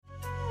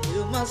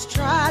must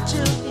try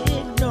to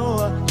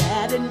ignore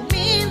that it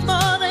means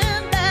more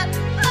than that.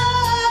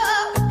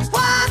 Oh,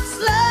 what's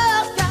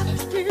love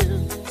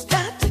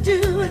got to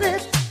do with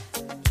it?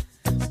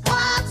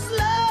 What's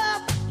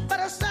love but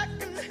a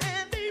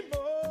second-hand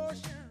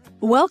emotion?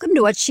 Welcome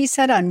to What She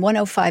Said on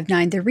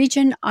 105.9 The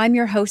Region. I'm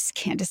your host,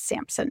 Candace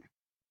Sampson.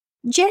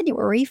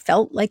 January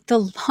felt like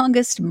the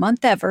longest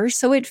month ever,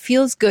 so it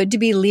feels good to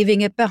be leaving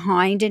it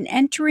behind and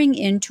entering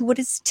into what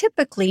is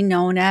typically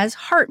known as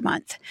Heart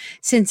Month,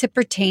 since it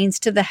pertains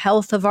to the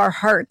health of our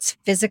hearts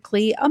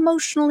physically,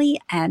 emotionally,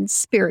 and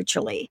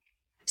spiritually.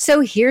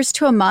 So here's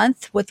to a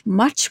month with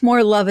much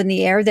more love in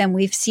the air than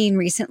we've seen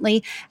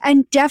recently,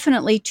 and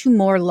definitely to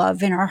more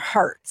love in our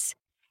hearts.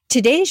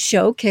 Today's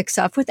show kicks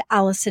off with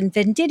Allison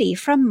Venditti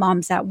from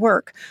Moms at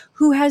Work,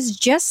 who has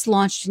just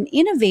launched an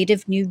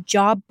innovative new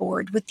job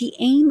board with the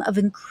aim of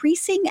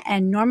increasing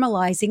and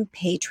normalizing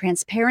pay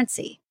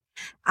transparency.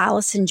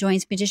 Allison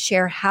joins me to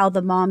share how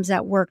the Moms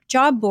at Work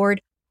job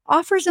board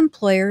offers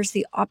employers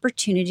the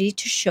opportunity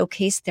to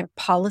showcase their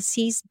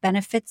policies,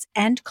 benefits,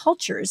 and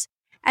cultures,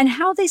 and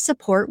how they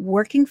support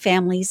working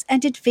families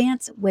and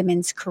advance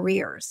women's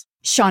careers.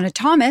 Shauna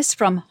Thomas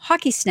from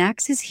Hockey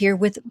Snacks is here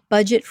with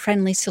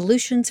budget-friendly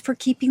solutions for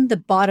keeping the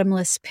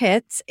bottomless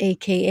pits,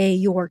 aka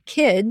your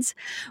kids,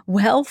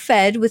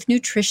 well-fed with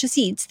nutritious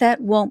eats that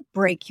won't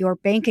break your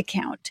bank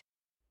account.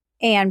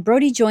 And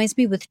Brody joins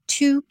me with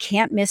 2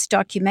 can't-miss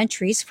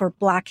documentaries for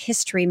Black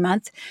History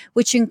Month,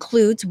 which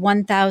includes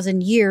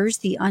 1,000 Years,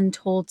 The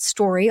Untold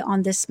Story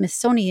on the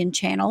Smithsonian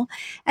Channel,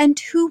 and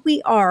Who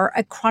We Are,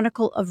 A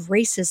Chronicle of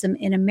Racism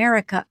in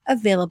America,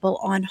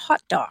 available on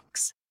Hot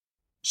Docs.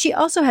 She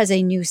also has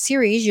a new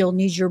series you'll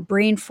need your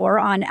brain for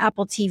on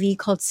Apple TV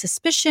called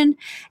Suspicion,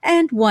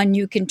 and one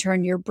you can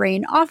turn your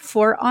brain off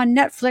for on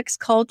Netflix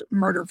called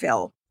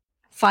Murderville.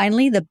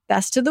 Finally, the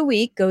best of the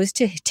week goes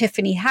to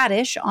Tiffany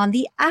Haddish on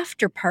The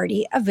After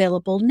Party,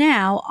 available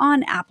now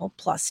on Apple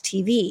Plus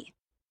TV.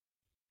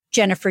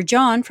 Jennifer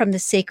John from The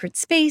Sacred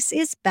Space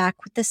is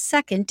back with the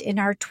second in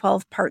our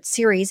 12-part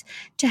series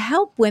to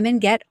help women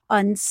get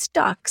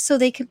unstuck so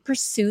they can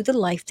pursue the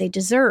life they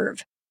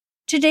deserve.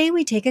 Today,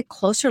 we take a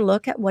closer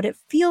look at what it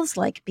feels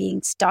like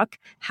being stuck,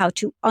 how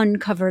to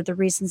uncover the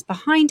reasons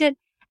behind it,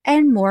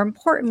 and more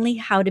importantly,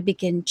 how to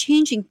begin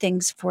changing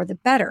things for the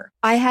better.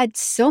 I had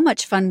so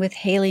much fun with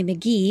Haley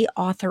McGee,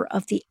 author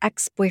of The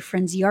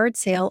Ex-Boyfriend's Yard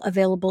Sale,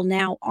 available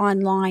now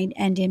online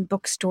and in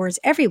bookstores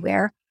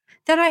everywhere,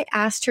 that I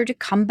asked her to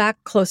come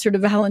back closer to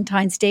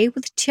Valentine's Day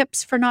with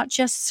tips for not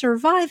just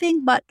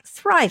surviving, but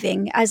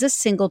thriving as a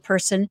single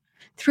person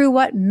through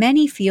what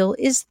many feel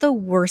is the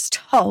worst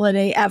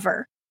holiday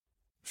ever.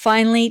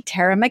 Finally,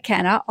 Tara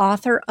McKenna,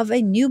 author of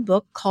a new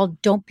book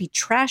called Don't Be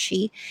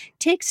Trashy,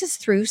 takes us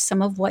through some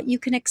of what you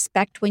can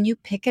expect when you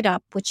pick it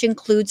up, which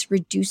includes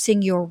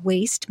reducing your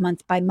waste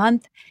month by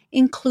month,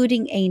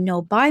 including a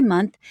no-buy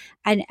month,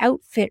 an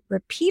outfit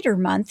repeater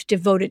month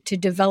devoted to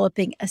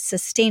developing a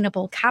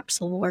sustainable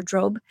capsule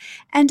wardrobe,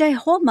 and a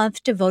whole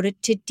month devoted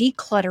to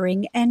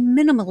decluttering and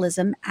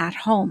minimalism at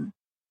home.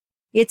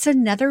 It's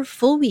another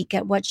full week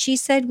at What She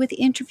Said with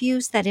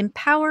interviews that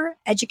empower,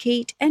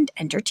 educate, and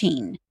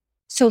entertain.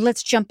 So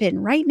let's jump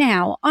in right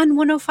now on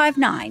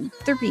 105.9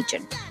 The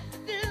Region.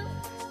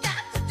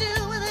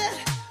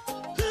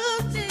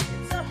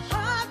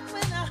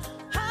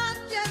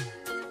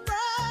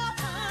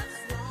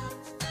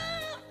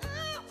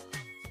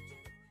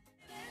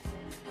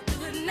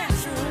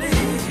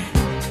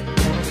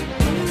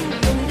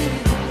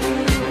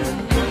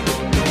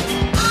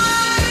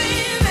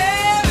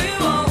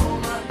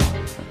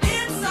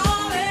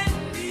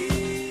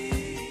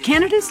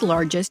 Canada's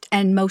largest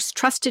and most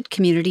trusted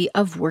community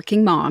of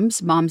working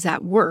moms, Moms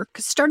at Work,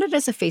 started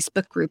as a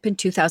Facebook group in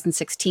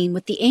 2016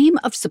 with the aim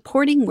of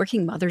supporting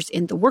working mothers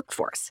in the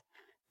workforce.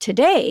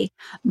 Today,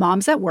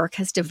 Moms at Work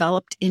has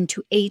developed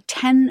into a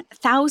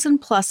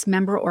 10,000-plus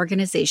member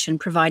organization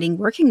providing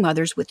working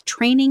mothers with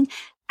training,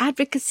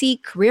 advocacy,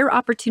 career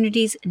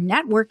opportunities,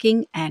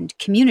 networking, and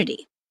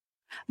community.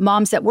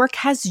 Moms at Work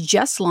has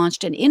just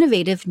launched an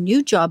innovative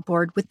new job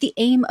board with the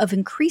aim of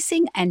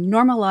increasing and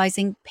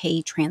normalizing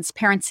pay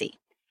transparency.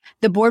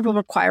 The board will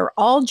require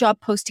all job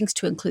postings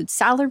to include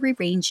salary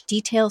range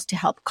details to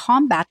help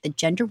combat the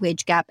gender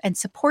wage gap and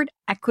support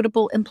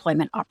equitable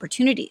employment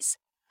opportunities.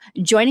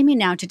 Joining me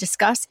now to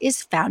discuss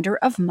is founder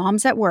of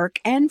Moms at Work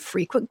and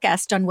frequent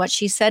guest on What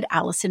She Said,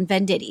 Allison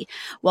Venditti.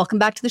 Welcome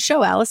back to the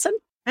show, Allison.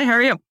 Hey, how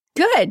are you?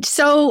 Good.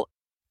 So,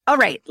 all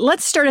right,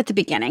 let's start at the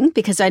beginning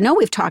because I know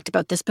we've talked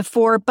about this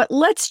before, but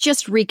let's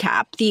just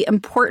recap the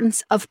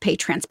importance of pay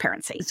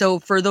transparency. So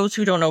for those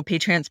who don't know, pay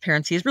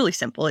transparency is really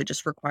simple. It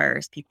just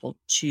requires people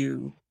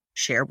to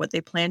share what they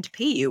plan to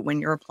pay you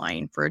when you're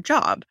applying for a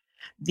job.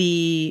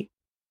 The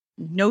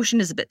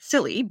notion is a bit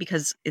silly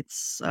because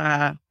it's,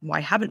 why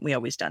haven't we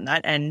always done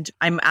that? And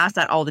I'm asked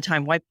that all the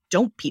time. Why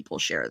don't people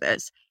share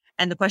this?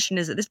 And the question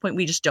is, at this point,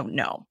 we just don't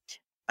know.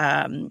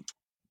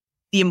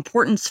 The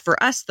importance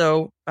for us,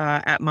 though,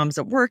 at Moms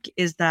at Work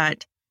is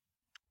that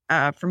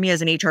for me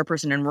as an HR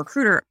person and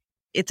recruiter,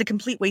 it's a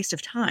complete waste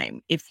of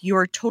time. If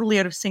you're totally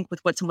out of sync with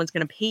what someone's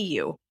going to pay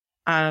you,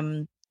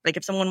 Like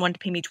if someone wanted to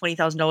pay me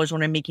 $20,000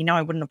 what I'm making now,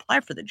 I wouldn't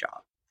apply for the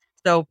job.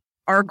 So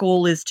our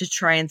goal is to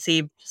try and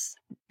save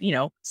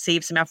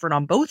some effort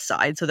on both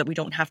sides so that we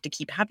don't have to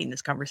keep having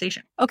this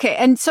conversation. Okay.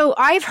 And so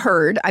I've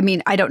heard, I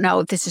mean, I don't know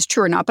if this is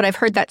true or not, but I've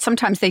heard that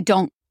sometimes they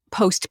don't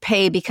post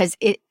pay because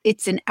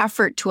it's an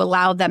effort to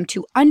allow them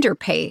to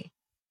underpay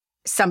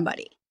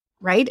somebody,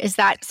 right? Is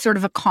that sort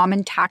of a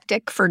common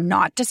tactic for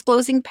not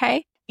disclosing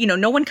pay?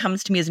 No one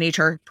comes to me as an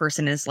HR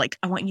person is like,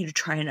 I want you to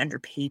try and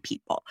underpay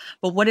people.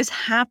 But what has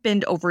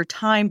happened over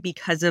time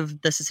because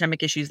of the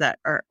systemic issues that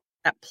are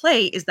at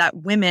play is that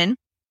women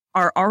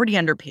are already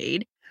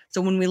underpaid.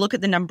 So when we look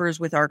at the numbers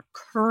with our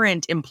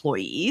current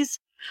employees,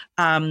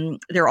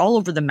 they're all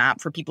over the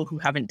map for people who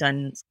haven't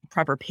done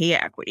proper pay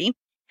equity.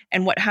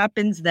 And what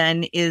happens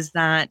then is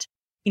that,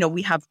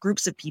 we have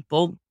groups of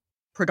people,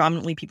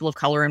 predominantly people of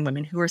color and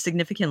women, who are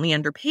significantly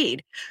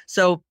underpaid.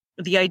 So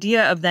the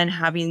idea of then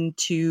having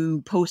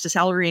to post a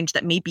salary range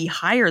that may be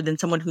higher than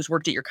someone who's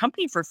worked at your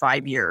company for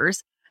 5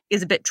 years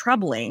is a bit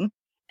troubling.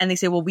 And they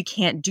say, well, we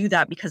can't do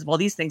that because of all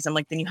these things. I'm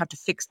like, then you have to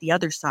fix the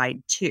other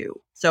side too.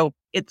 So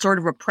it's sort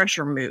of a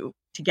pressure move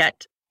to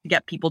get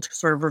people to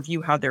sort of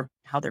review how they're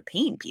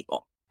paying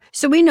people.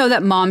 So we know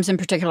that moms in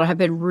particular have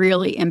been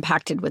really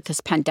impacted with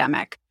this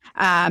pandemic.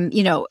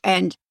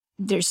 And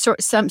there's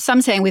some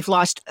saying we've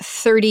lost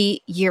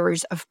 30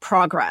 years of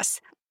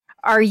progress.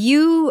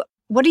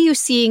 What are you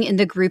seeing in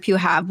the group you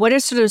have? What are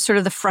sort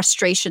of the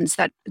frustrations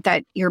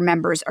that your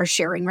members are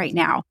sharing right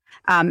now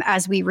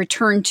as we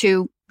return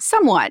to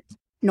somewhat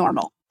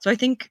normal? So I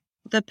think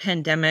the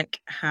pandemic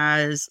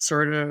has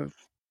sort of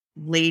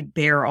laid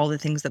bare all the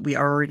things that we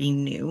already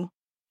knew.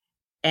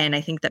 And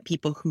I think that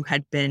people who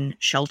had been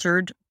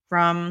sheltered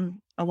from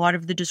a lot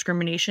of the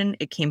discrimination,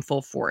 it came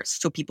full force.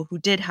 So people who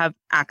did have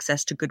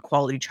access to good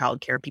quality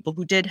childcare, people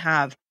who did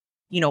have,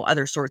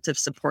 other sorts of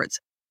supports,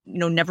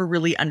 never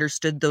really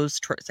understood those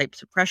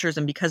types of pressures.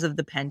 And because of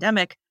the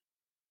pandemic,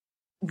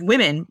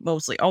 women,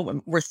 mostly all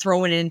women, were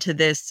thrown into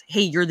this,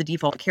 hey, you're the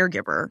default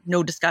caregiver,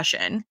 no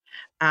discussion.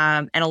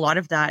 And a lot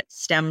of that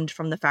stemmed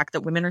from the fact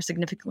that women are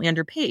significantly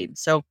underpaid.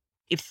 So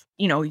if,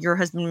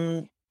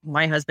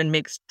 my husband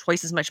makes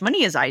twice as much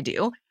money as I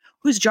do,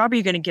 whose job are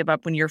you going to give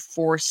up when you're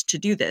forced to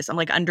do this? I'm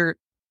like, I'm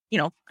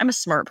a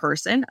smart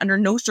person. Under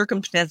no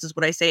circumstances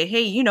would I say,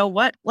 hey, you know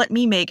what? Let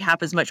me make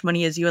half as much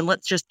money as you and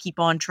let's just keep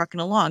on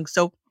trucking along.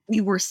 So we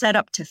were set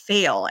up to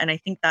fail. And I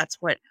think that's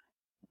what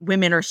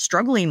women are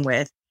struggling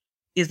with,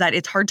 is that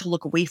it's hard to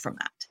look away from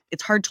that.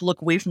 It's hard to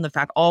look away from the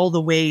fact all the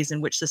ways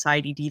in which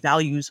society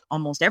devalues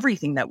almost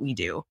everything that we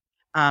do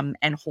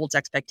and holds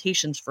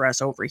expectations for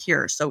us over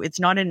here. So it's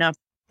not enough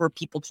for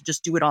people to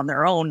just do it on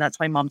their own. That's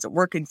why Moms at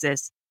Work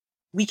exists.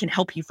 We can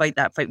help you fight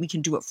that fight. We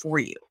can do it for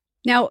you.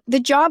 Now, the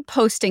job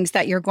postings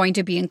that you're going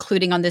to be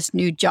including on this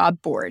new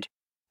job board,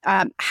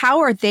 how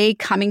are they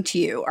coming to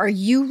you? Are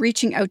you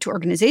reaching out to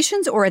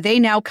organizations or are they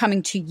now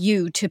coming to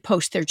you to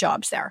post their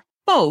jobs there?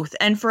 Both.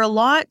 And for a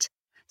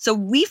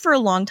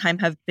long time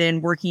have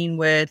been working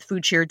with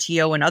FoodShare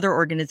TO and other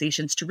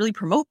organizations to really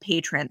promote pay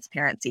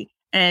transparency.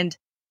 And,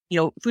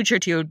 FoodShare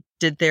TO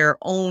did their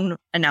own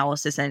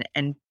analysis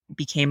and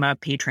became a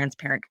pay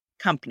transparent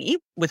company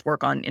with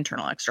work on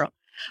internal external.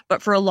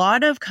 But for a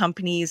lot of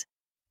companies,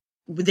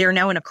 they're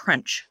now in a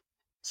crunch.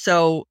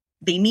 So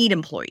they need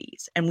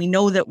employees. And we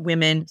know that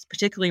women,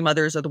 particularly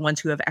mothers, are the ones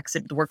who have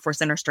exited the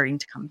workforce and are starting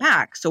to come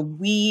back. So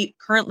we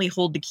currently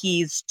hold the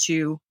keys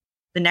to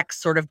the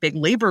next sort of big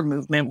labor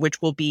movement, which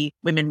will be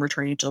women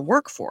returning to the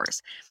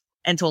workforce.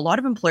 And so a lot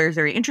of employers,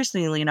 very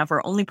interestingly enough,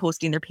 are only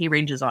posting their pay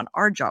ranges on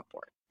our job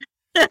board.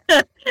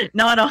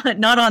 not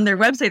on their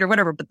website or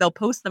whatever, but they'll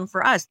post them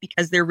for us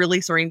because they're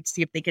really starting to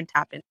see if they can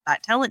tap into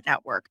that talent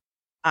network.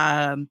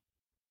 And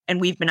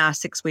we've been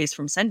asked 6 ways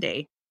from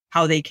Sunday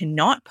how they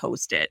cannot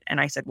post it.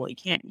 And I said, well, you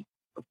can't. You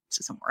go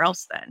post it somewhere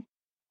else then,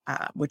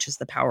 which is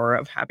the power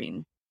of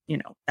having,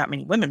 that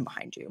many women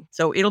behind you.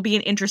 So it'll be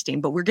interesting,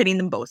 but we're getting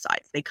them both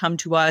sides. They come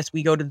to us,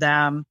 we go to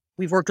them.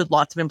 We've worked with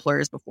lots of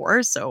employers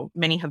before, so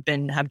many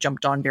have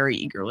jumped on very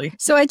eagerly.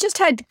 So I just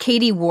had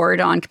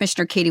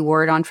Commissioner Katie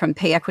Ward on from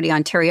Pay Equity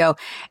Ontario,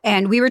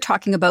 and we were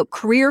talking about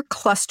career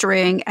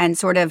clustering and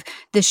sort of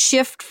the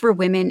shift for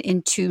women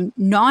into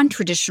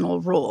non-traditional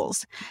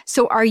roles.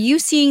 So are you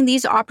seeing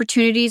these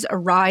opportunities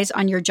arise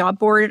on your job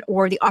board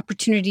or the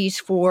opportunities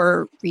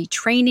for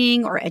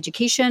retraining or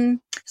education?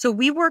 So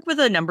we work with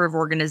a number of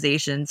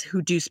organizations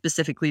who do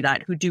specifically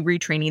that, who do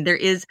retraining. There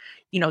is,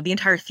 the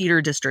entire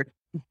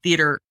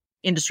theater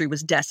industry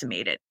was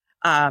decimated.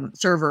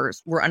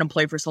 Servers were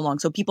unemployed for so long.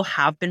 So people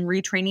have been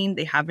retraining.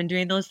 They have been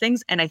doing those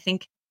things. And I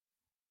think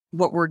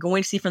what we're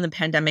going to see from the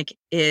pandemic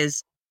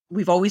is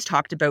we've always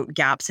talked about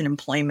gaps in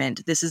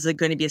employment. This is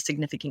going to be a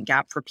significant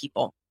gap for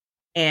people.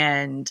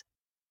 And,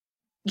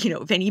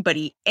 if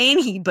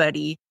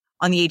anybody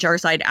on the HR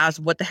side asks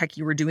what the heck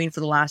you were doing for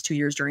the last 2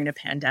 years during a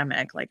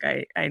pandemic, like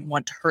I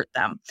want to hurt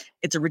them.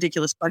 It's a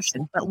ridiculous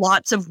question, but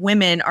lots of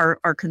women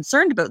are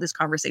concerned about this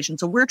conversation.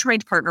 So we're trying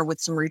to partner with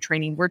some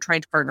retraining. We're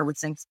trying to partner with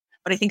things,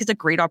 but I think it's a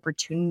great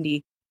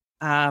opportunity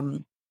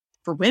for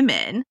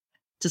women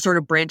to sort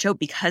of branch out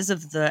because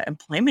of the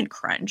employment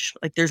crunch.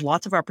 Like there's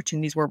lots of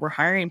opportunities where we're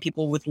hiring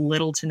people with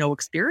little to no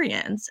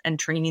experience and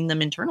training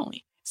them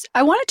internally.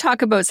 I want to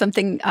talk about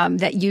something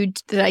that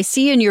I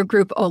see in your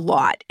group a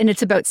lot, and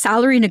it's about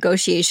salary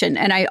negotiation.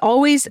 And I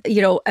always,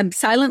 am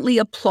silently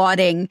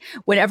applauding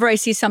whenever I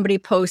see somebody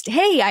post,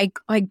 "Hey,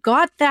 I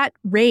got that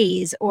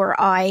raise," or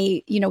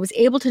I, was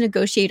able to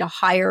negotiate a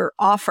higher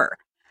offer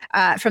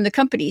from the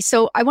company.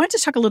 So I wanted to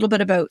talk a little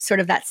bit about sort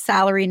of that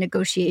salary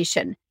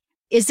negotiation.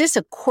 Is this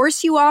a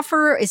course you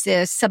offer? Is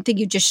this something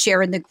you just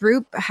share in the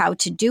group, how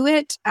to do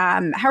it?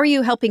 How are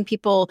you helping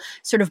people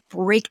sort of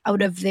break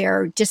out of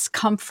their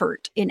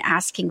discomfort in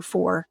asking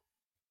for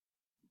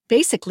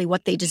basically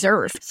what they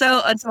deserve?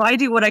 So I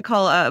do what I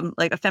call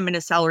like a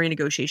feminist salary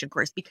negotiation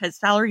course, because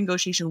salary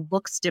negotiation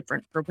looks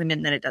different for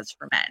women than it does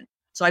for men.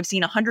 So I've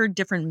seen 100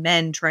 different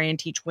men try and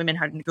teach women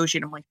how to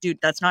negotiate. I'm like, dude,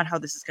 that's not how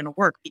this is going to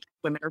work, because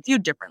women are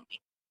viewed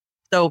differently.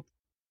 So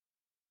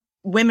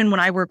women, when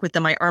I work with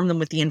them, I arm them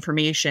with the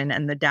information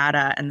and the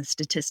data and the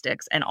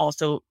statistics, and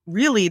also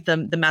really the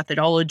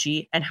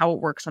methodology and how it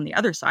works on the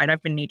other side.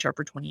 I've been in HR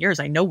for 20 years.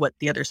 I know what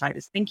the other side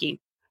is thinking.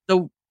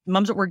 So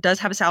Moms at Work does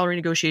have a salary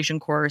negotiation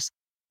course.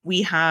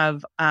 We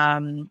have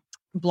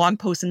blog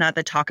posts in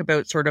that talk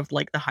about sort of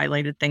like the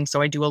highlighted things.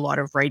 So I do a lot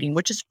of writing,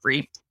 which is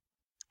free.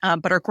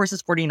 But our course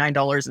is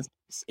 $49.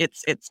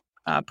 It's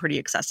pretty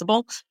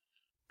accessible.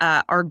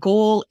 Our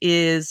goal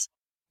is,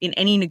 in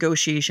any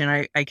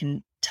negotiation, I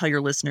can tell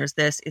your listeners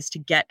this, is to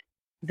get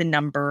the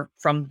number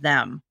from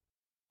them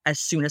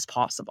as soon as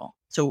possible.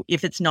 So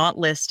if it's not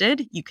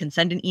listed, you can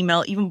send an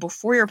email even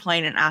before you're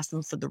applying and ask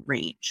them for the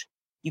range.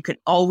 You can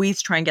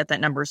always try and get that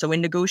number. So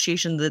in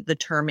negotiation, the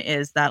term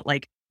is that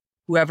like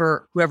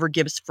whoever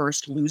gives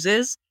first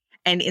loses.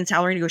 And in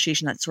salary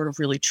negotiation, that's sort of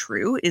really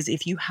true, is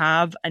if you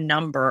have a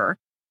number,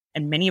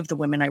 and many of the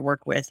women I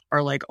work with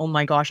are like, oh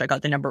my gosh, I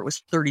got the number. It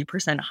was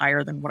 30%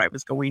 higher than what I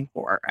was going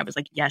for. I was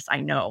like, yes, I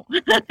know.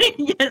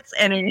 Yes.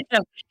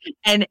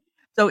 And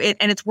so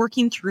it's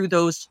working through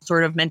those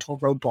sort of mental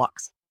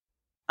roadblocks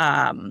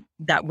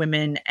that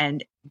women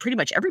and pretty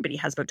much everybody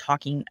has about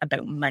talking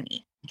about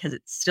money, because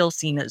it's still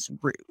seen as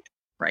rude,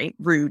 right?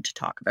 Rude to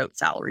talk about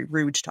salary,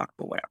 rude to talk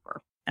about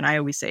whatever. And I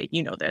always say,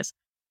 this,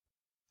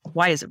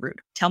 why is it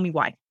rude? Tell me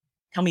why.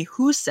 Tell me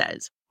who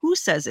says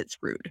it's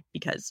rude,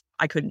 because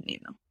I couldn't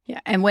name them. Yeah.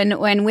 And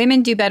when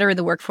women do better in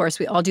the workforce,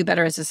 we all do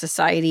better as a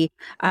society.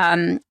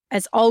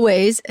 As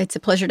always, it's a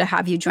pleasure to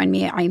have you join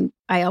me.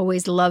 I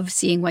always love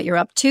seeing what you're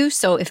up to.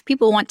 So if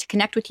people want to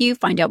connect with you,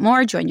 find out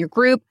more, join your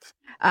group,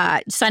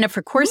 sign up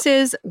for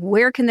courses,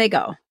 where can they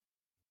go?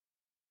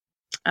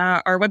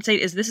 Our website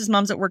is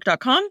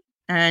thisismomsatwork.com,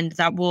 and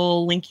that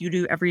will link you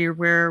to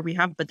everywhere we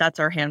have, but that's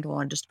our handle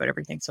on just about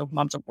everything. So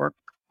Moms at Work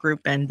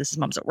group and This is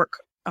Moms at Work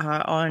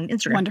on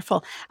Instagram.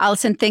 Wonderful.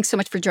 Allison, thanks so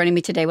much for joining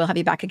me today. We'll have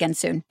you back again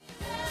soon.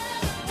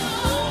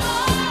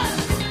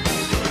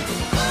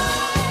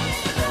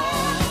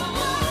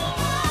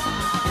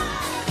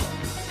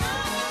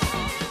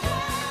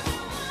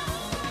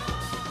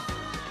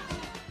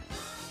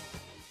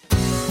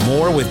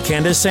 More with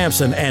Candace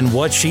Sampson and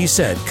What She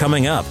Said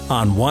coming up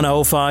on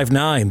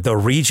 105.9 The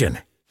Region.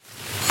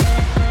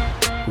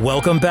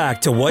 Welcome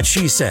back to What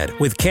She Said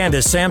with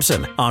Candace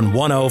Sampson on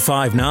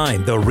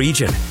 105.9 The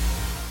Region.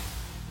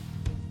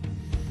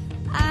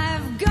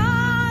 I've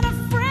got a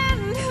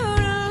friend who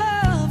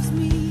loves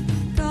me,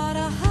 got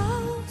a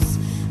house,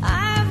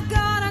 I've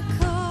got a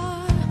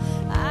car,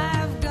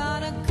 I've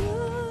got a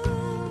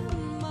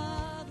good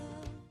mother.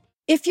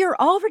 If you're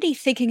already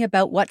thinking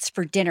about what's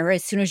for dinner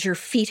as soon as your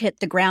feet hit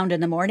the ground in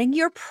the morning,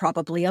 you're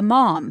probably a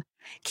mom.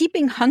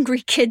 Keeping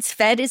hungry kids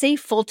fed is a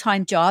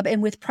full-time job,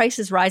 and with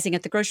prices rising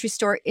at the grocery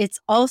store, it's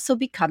also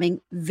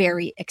becoming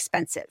very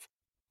expensive.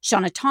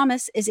 Shauna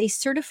Thomas is a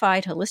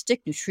certified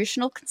holistic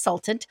nutritional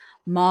consultant,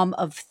 mom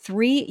of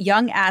 3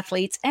 young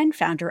athletes, and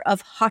founder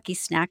of Hockey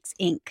Snacks,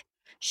 Inc.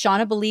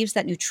 Shauna believes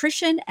that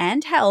nutrition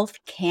and health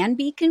can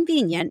be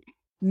convenient.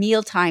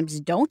 Meal times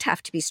don't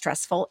have to be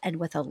stressful, and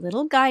with a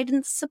little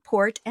guidance,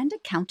 support, and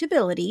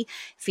accountability,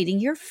 feeding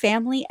your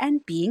family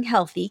and being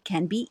healthy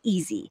can be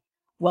easy.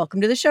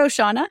 Welcome to the show,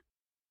 Shauna.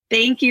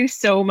 Thank you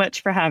so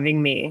much for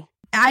having me.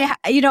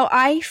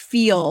 I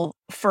feel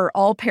for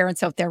all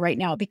parents out there right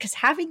now, because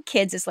having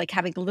kids is like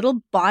having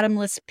little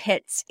bottomless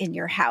pits in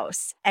your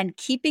house, and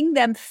keeping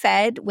them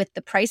fed with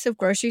the price of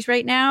groceries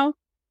right now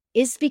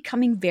is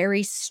becoming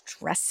very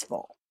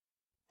stressful.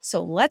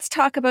 So let's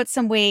talk about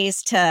some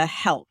ways to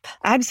help.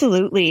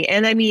 Absolutely.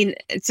 And I mean,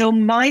 so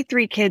my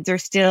 3 kids are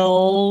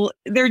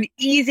they're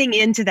easing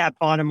into that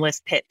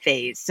bottomless pit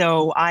phase.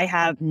 So I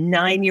have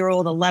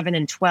 9-year-old, 11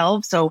 and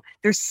 12. So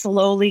they're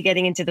slowly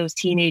getting into those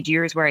teenage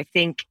years where I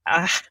think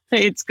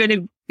it's going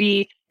to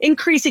be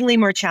increasingly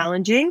more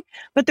challenging.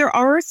 But there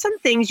are some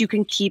things you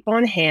can keep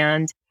on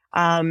hand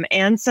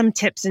and some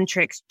tips and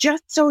tricks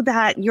just so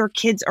that your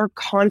kids are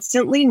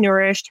constantly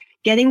nourished,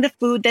 getting the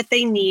food that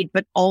they need,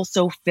 but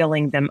also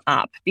filling them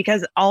up.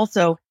 Because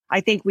also, I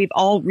think we've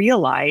all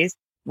realized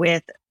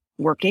with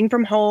working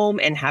from home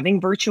and having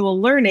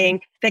virtual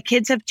learning that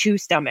kids have two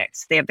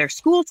stomachs. They have their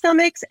school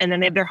stomachs and then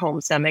they have their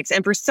home stomachs.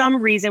 And for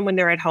some reason, when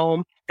they're at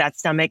home, that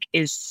stomach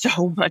is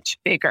so much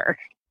bigger.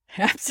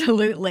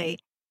 Absolutely.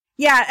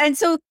 Yeah. And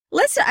so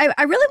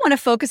I really want to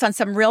focus on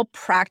some real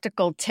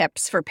practical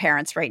tips for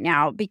parents right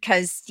now,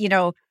 because,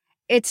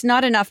 it's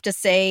not enough to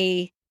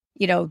say,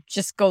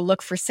 just go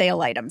look for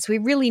sale items. We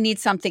really need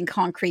something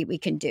concrete we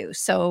can do.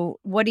 So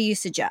what do you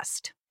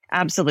suggest?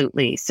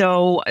 Absolutely.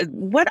 So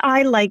what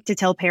I like to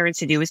tell parents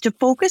to do is to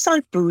focus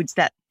on foods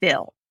that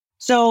fill.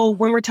 So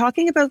when we're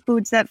talking about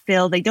foods that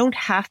fill, they don't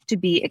have to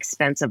be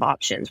expensive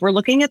options. We're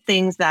looking at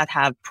things that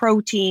have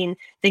protein,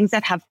 things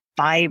that have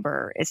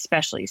fiber,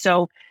 especially.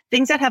 So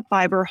things that have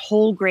fiber,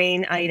 whole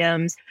grain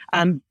items,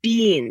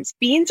 beans.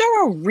 Beans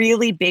are a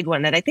really big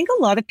one that I think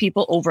a lot of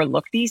people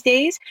overlook these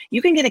days.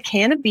 You can get a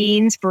can of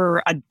beans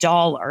for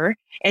 $1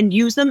 and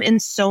use them in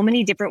so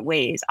many different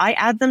ways. I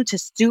add them to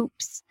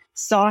soups,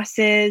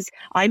 sauces.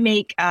 I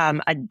make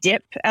a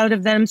dip out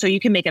of them. So you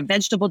can make a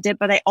vegetable dip,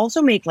 but I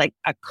also make like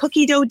a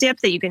cookie dough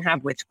dip that you can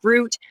have with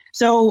fruit.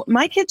 So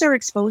my kids are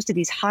exposed to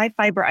these high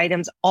fiber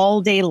items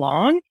all day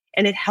long,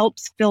 and it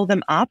helps fill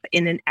them up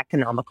in an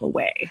economical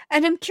way.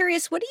 And I'm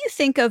curious, what do you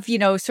think of,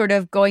 sort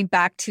of going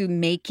back to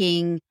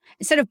making,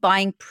 instead of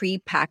buying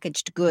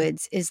pre-packaged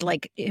goods, is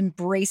like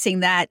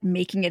embracing that,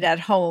 making it at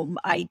home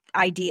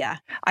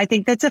idea? I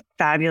think that's a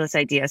fabulous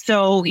idea.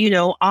 So,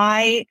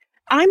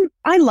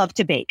 I love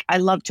to bake. I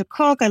love to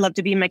cook. I love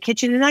to be in my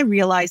kitchen. And I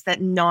realize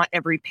that not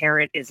every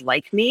parent is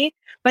like me.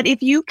 But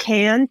if you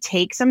can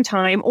take some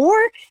time or,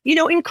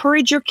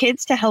 encourage your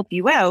kids to help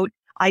you out,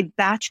 I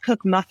batch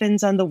cook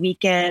muffins on the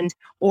weekend,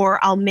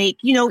 or I'll make,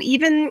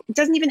 it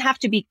doesn't even have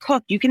to be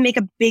cooked. You can make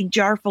a big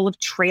jar full of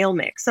trail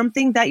mix,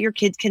 something that your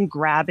kids can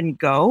grab and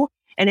go.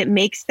 And it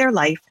makes their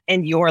life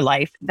and your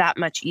life that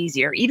much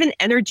easier. Even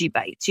energy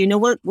bites.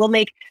 We'll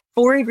make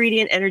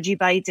 4-ingredient energy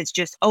bites. It's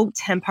just oats,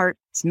 hemp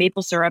hearts,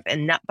 maple syrup,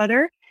 and nut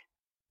butter.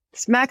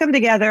 Smack them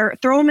together,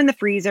 throw them in the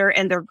freezer,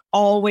 and they're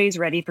always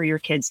ready for your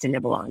kids to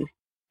nibble on.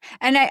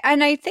 And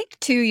I think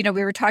too, we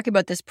were talking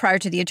about this prior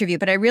to the interview,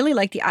 but I really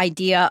like the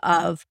idea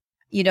of,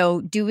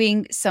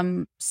 doing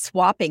some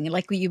swapping,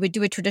 like you would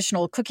do a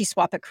traditional cookie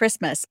swap at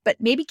Christmas, but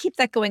maybe keep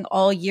that going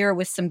all year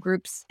with some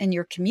groups in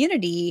your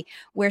community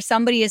where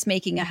somebody is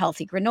making a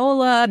healthy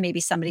granola, maybe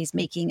somebody's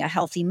making a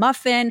healthy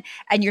muffin,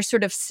 and you're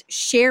sort of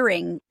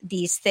sharing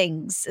these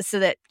things so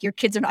that your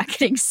kids are not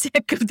getting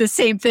sick of the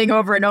same thing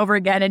over and over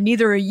again, and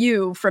neither are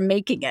you from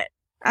making it.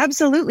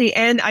 Absolutely.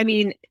 And I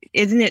mean,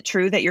 isn't it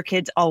true that your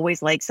kids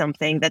always like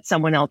something that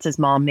someone else's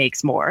mom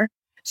makes more?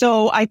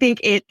 So I think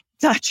it's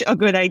such a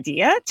good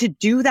idea to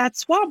do that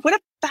swap. What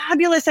a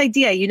fabulous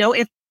idea.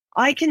 If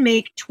I can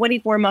make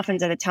 24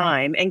 muffins at a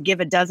time and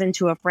give a dozen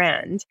to a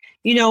friend,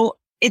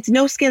 it's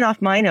no skin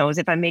off my nose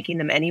if I'm making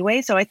them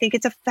anyway. So I think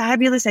it's a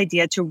fabulous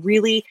idea to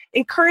really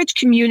encourage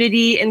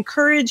community,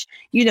 encourage,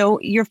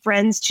 your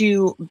friends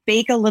to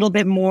bake a little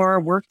bit more,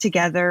 work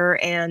together,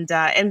 and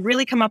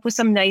really come up with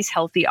some nice,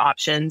 healthy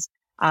options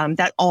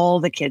that all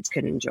the kids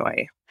can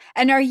enjoy.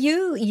 And are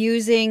you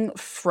using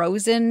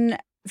frozen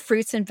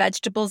fruits and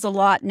vegetables a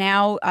lot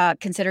now,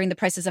 considering the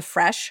prices of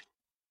fresh?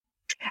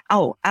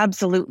 Oh,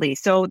 absolutely.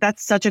 So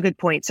that's such a good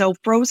point. So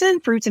frozen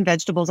fruits and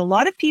vegetables, a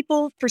lot of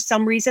people, for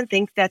some reason,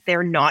 think that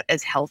they're not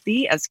as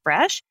healthy as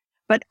fresh,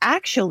 but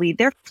actually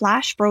they're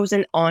flash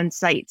frozen on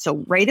site.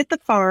 So right at the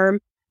farm,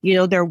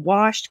 they're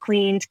washed,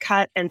 cleaned,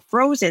 cut, and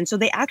frozen. So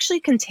they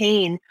actually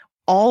contain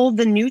all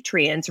the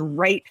nutrients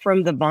right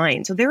from the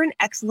vine. So they're an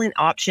excellent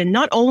option,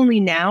 not only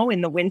now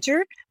in the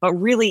winter, but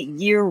really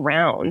year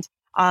round.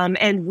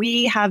 And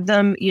we have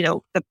them,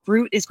 the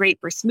fruit is great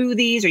for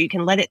smoothies, or you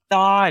can let it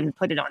thaw and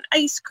put it on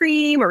ice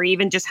cream, or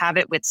even just have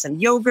it with some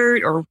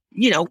yogurt or,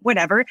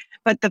 whatever.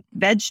 But the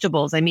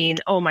vegetables,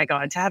 oh my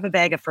God, to have a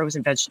bag of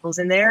frozen vegetables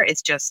in there,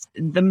 it's just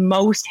the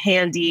most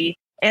handy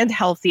and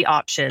healthy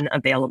option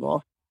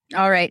available.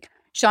 All right.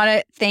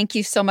 Shauna, thank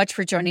you so much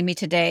for joining me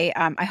today.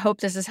 I hope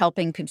this is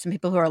helping some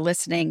people who are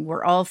listening.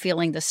 We're all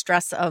feeling the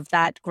stress of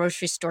that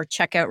grocery store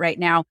checkout right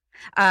now.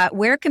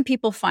 Where can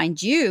people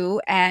find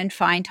you and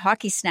find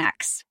Hockey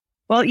Snacks?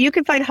 Well, you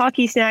can find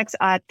Hockey Snacks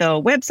at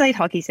the website,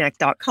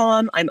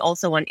 hockeysnacks.com. I'm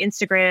also on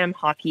Instagram,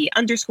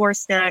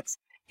 hockey_snacks.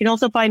 You can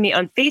also find me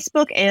on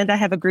Facebook, and I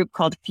have a group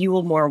called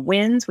Fuel More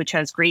Wins, which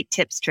has great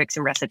tips, tricks,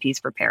 and recipes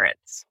for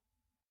parents.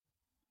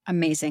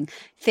 Amazing.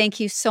 Thank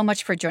you so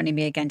much for joining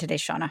me again today,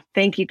 Shauna.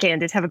 Thank you,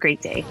 Candace. Have a great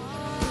day.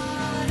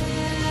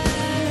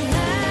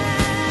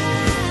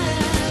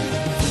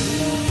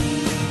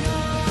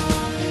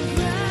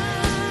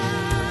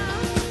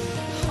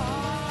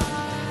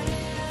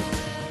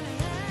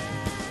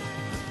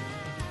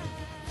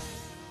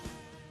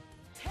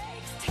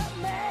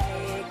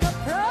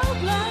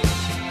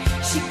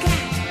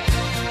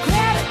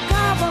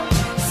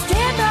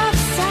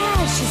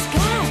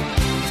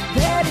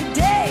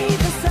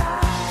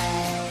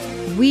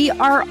 We We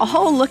are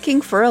all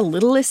looking for a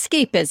little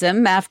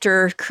escapism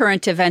after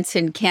current events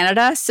in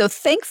Canada. So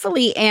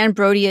thankfully, Anne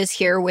Brody is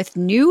here with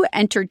new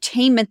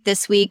entertainment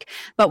this week.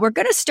 But we're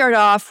going to start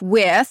off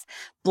with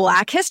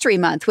Black History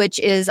Month, which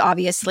is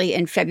obviously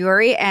in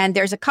February. And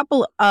there's a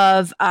couple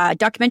of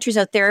documentaries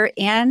out there,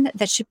 Anne,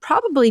 that should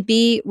probably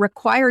be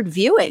required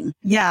viewing.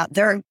 Yeah,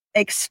 they're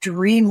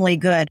extremely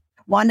good.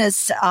 One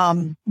is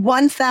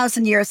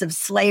 1,000 Years of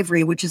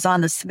Slavery, which is on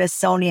the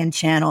Smithsonian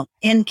Channel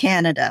in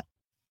Canada.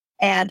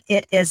 And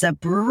it is a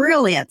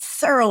brilliant,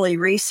 thoroughly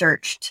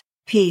researched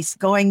piece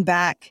going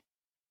back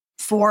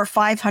 400 or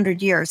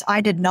 500 years.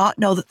 I did not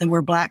know that there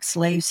were Black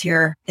slaves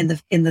here in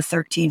the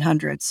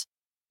 1300s.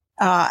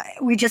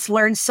 We just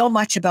learned so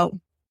much about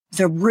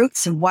the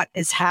roots of what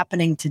is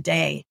happening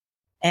today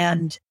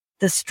and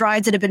the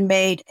strides that have been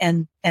made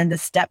and the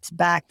steps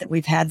back that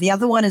we've had. The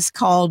other one is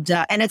called,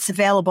 and it's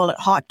available at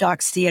Hot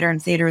Docs Theatre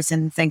and theaters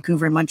in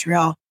Vancouver and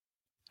Montreal,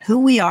 Who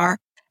We Are,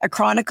 A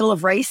Chronicle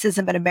of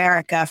Racism in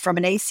America, from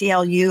an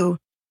ACLU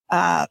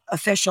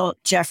official,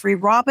 Jeffrey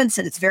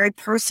Robinson. It's very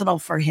personal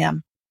for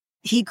him.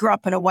 He grew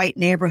up in a white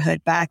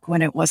neighborhood back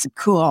when it wasn't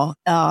cool.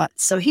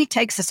 So he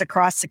takes us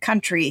across the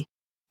country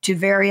to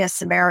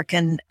various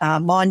American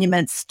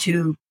monuments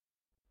to,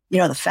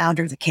 the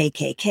founder of the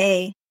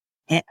KKK.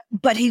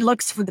 But he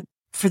looks for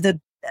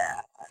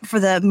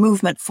the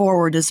movement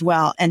forward as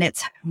well. And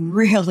it's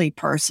really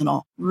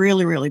personal,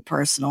 really, really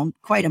personal,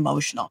 quite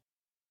emotional.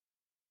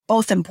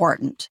 Both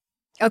important.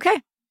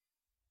 Okay.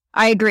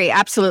 I agree.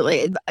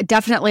 Absolutely.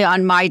 Definitely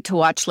on my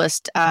to-watch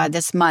list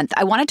this month.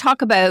 I want to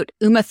talk about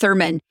Uma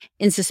Thurman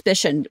in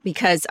Suspicion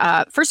because,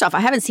 first off, I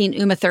haven't seen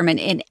Uma Thurman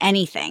in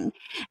anything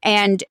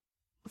and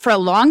for a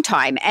long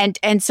time.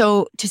 And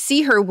so to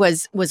see her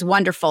was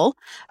wonderful.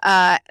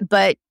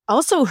 But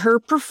also her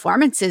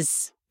performance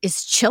is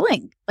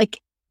chilling. Like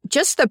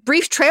just the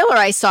brief trailer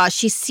I saw,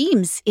 she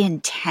seems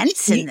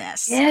intense in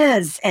this. She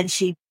is, and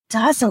she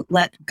doesn't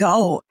let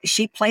go.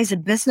 She plays a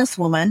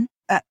businesswoman,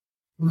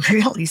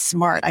 really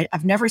smart.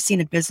 I've never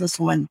seen a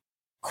businesswoman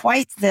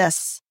quite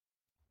this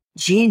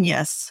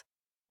genius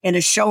in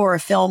a show or a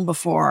film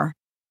before,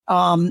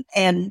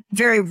 and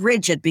very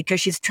rigid because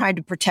she's trying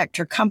to protect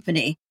her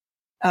company.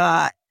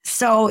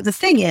 So the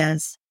thing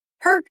is,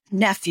 her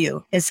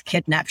nephew is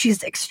kidnapped.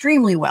 She's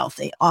extremely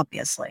wealthy,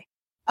 obviously.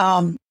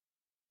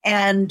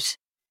 And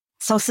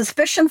so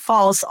suspicion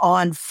falls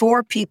on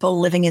 4 people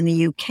living in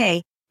the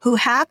UK who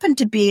happened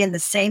to be in the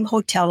same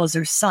hotel as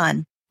her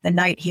son the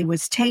night he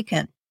was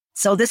taken.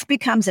 So this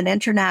becomes an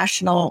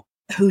international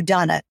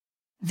whodunit.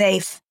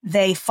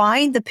 They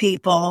find the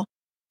people,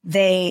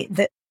 they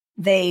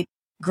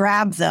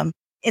grab them.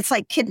 It's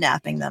like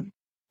kidnapping them.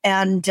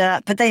 And,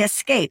 but they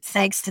escape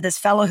thanks to this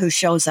fellow who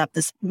shows up,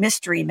 this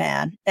mystery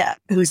man,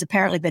 who's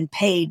apparently been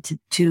paid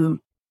to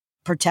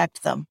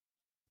protect them.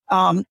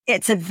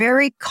 It's a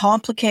very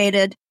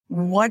complicated,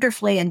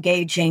 wonderfully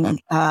engaging,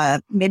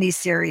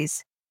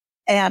 miniseries.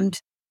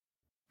 And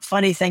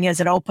funny thing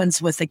is, it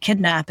opens with a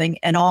kidnapping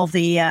and all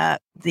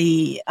the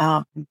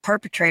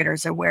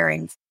perpetrators are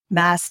wearing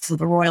masks of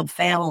the royal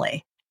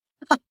family.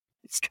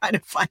 It's kind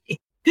of funny,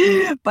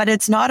 but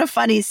it's not a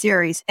funny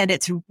series and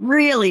it's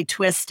really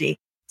twisty.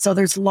 So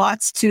there's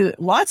lots to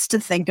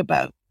think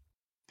about.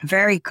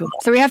 Very cool.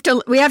 So we have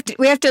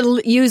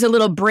to use a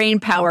little brain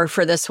power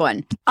for this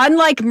one.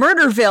 Unlike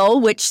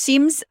Murderville, which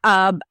seems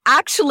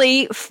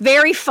actually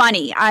very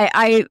funny.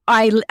 I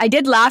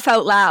did laugh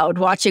out loud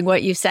watching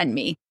what you sent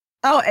me.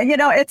 Oh, and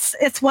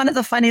it's one of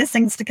the funniest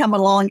things to come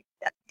along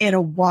in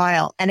a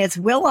while. And it's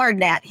Will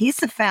Arnett. He's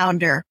the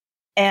founder,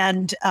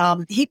 and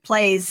he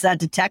plays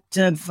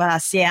Detective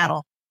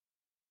Seattle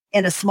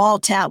in a small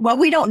town. Well,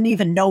 we don't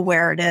even know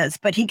where it is,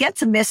 but he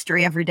gets a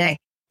mystery every day.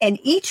 And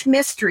each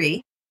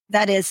mystery,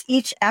 that is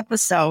each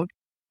episode,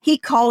 he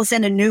calls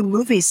in a new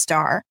movie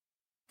star.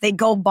 They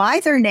go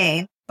by their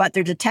name, but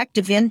they're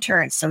detective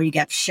interns. So you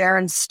get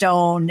Sharon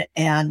Stone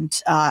and,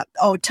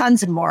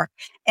 tons and more.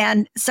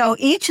 And so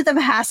each of them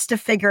has to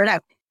figure it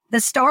out. The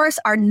stars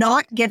are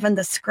not given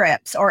the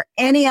scripts or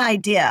any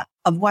idea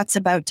of what's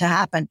about to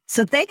happen.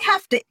 So they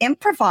have to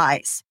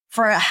improvise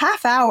for a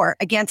half hour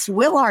against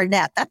Will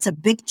Arnett. That's a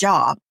big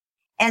job.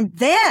 And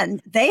then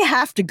they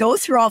have to go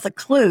through all the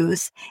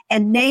clues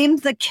and name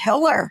the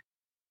killer.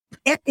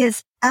 It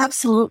is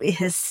absolutely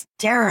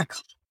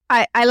hysterical.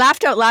 I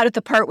laughed out loud at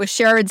the part with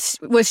Sharon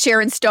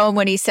Stone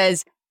when he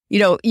says,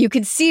 you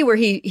can see where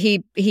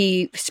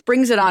he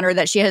springs it on her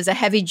that she has a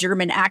heavy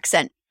German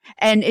accent.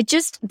 And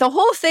the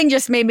whole thing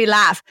just made me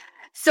laugh.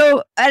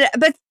 So,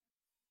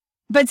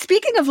 but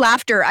speaking of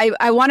laughter,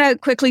 I want to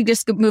quickly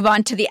just move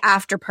on to the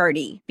after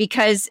party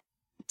because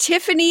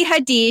Tiffany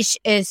Haddish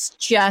is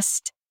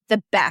just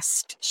the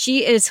best.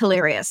 She is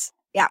hilarious.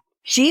 Yeah.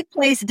 She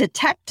plays a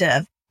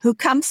detective who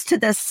comes to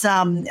this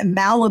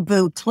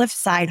Malibu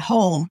cliffside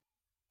home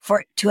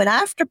to an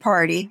after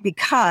party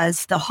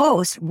because the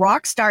host,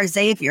 rock star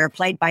Xavier,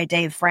 played by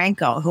Dave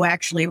Franco, who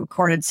actually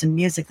recorded some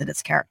music that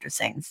his character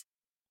sings,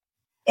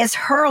 is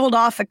hurled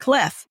off a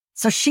cliff.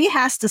 So she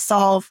has to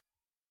solve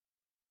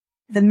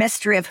the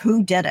mystery of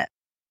who did it.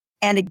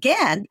 And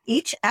again,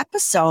 each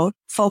episode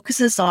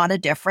focuses on a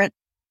different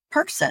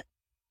person,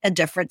 a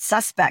different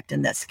suspect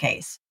in this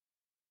case.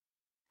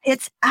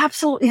 It's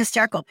absolutely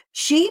hysterical.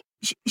 She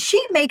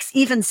makes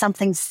even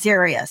something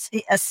serious,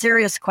 a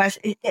serious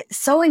question. It's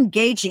so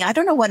engaging. I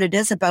don't know what it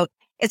is about.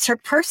 It's her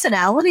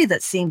personality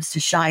that seems to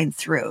shine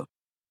through.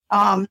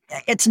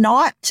 It's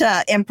not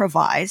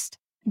improvised,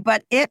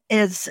 but it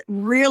is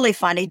really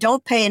funny.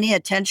 Don't pay any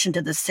attention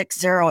to the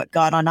 6.0 it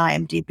got on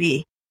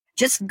IMDb.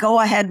 Just go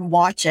ahead and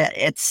watch it.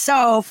 It's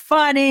so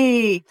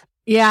funny.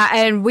 Yeah,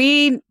 and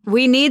we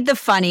need the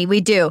funny.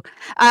 We do.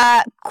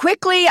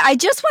 Quickly, I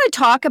just want to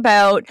talk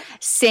about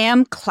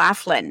Sam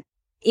Claflin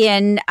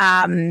in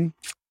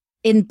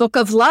Book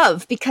of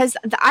Love, because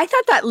I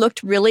thought that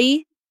looked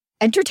really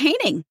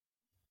entertaining.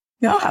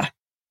 Yeah,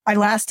 I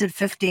lasted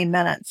 15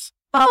 minutes.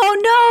 Oh,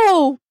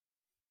 no.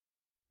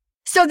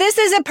 So this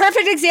is a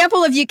perfect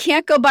example of you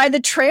can't go by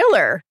the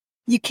trailer.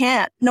 You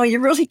can't. No, you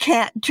really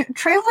can't.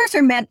 Trailers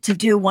are meant to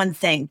do one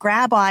thing,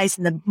 grab eyes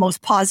in the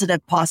most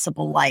positive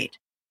possible light.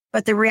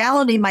 But the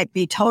reality might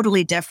be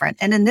totally different.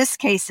 And in this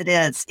case, it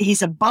is.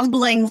 He's a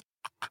bumbling,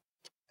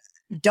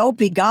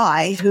 dopey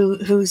guy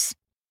who's,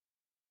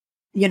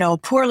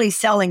 poorly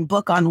selling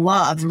book on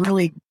love,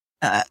 really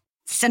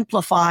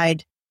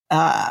simplified,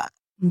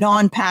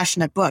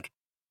 non-passionate book,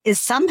 is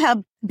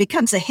somehow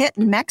becomes a hit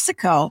in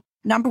Mexico,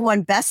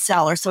 #1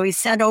 bestseller. So he's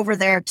sent over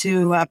there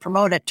to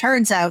promote it.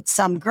 Turns out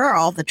some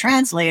girl, the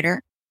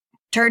translator,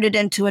 turned it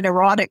into an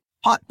erotic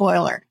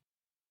potboiler.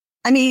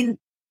 I mean,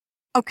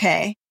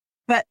 okay.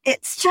 But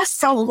it's just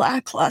so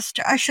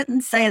lackluster. I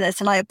shouldn't say this,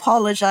 and I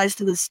apologize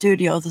to the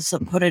studio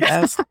that put it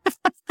out.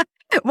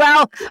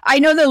 Well, I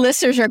know the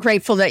listeners are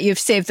grateful that you've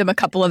saved them a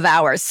couple of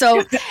hours.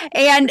 So,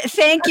 and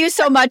thank you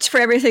so much for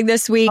everything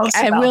this week,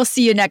 and we'll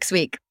see you next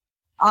week.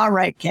 All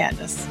right,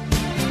 Candace.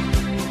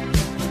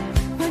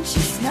 When she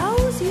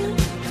snows you,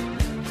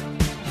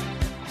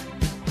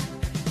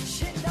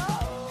 she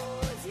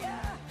knows ya.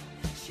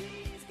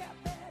 She's got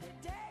better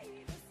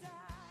days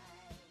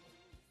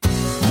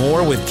beside.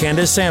 More with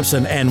Candace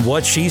Sampson and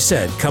What She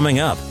Said coming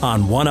up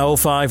on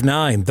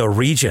 105.9 The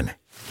Region.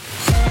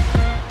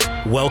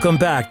 Welcome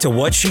back to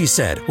What She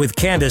Said with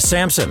Candace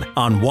Sampson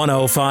on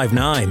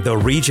 105.9 The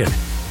Region.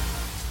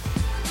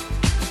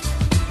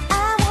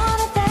 I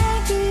wanna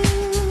thank you,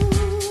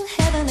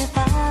 Heavenly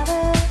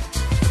Father,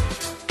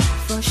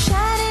 for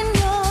shining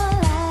your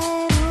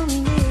light on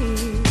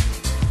me.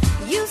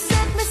 You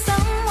sent me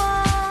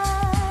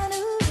someone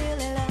who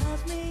really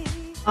loves me.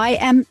 I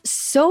am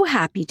so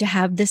happy to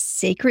have this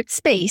sacred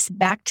space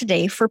back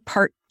today for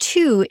part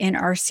 2 in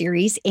our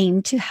series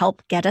aimed to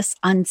help get us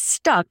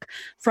unstuck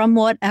from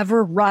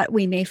whatever rut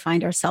we may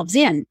find ourselves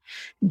in.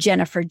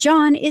 Jennifer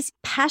John is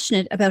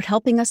passionate about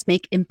helping us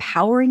make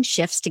empowering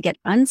shifts to get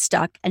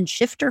unstuck and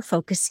shift our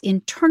focus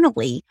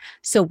internally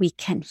so we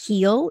can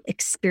heal,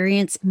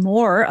 experience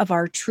more of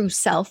our true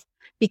self,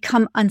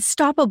 become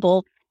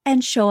unstoppable,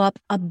 and show up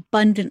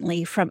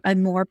abundantly from a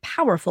more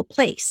powerful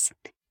place.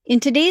 In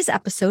today's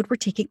episode, we're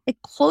taking a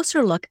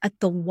closer look at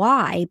the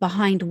why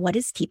behind what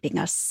is keeping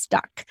us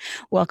stuck.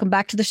 Welcome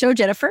back to the show,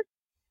 Jennifer.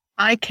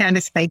 Hi,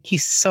 Candace. Thank you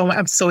so much.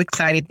 I'm so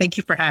excited. Thank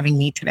you for having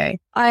me today.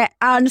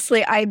 I'm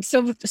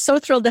so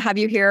thrilled to have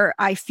you here.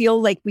 I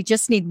feel like we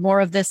just need more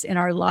of this in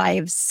our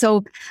lives.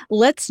 So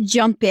let's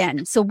jump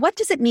in. So what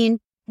does it mean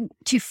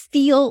to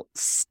feel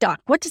stuck?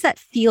 What does that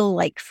feel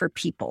like for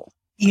people?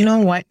 You know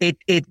what?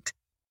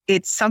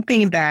 It's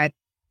something that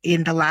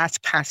in the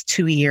past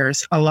 2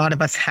 years, a lot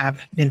of us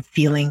have been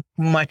feeling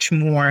much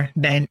more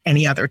than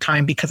any other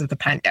time because of the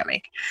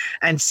pandemic.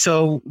 And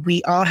so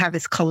we all have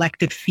this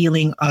collective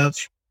feeling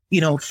of,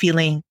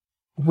 feeling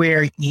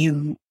where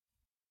you're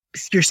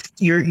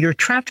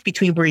trapped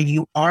between where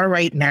you are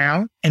right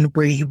now and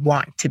where you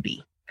want to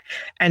be.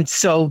 And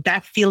so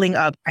that feeling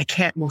of, I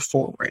can't move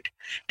forward,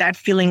 that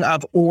feeling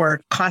of,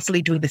 or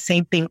constantly doing the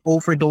same thing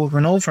over and over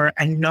and over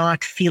and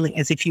not feeling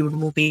as if you were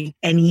moving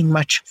any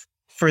much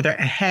further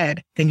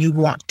ahead than you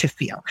want to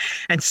feel.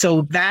 And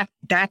so that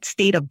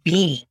state of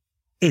being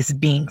is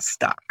being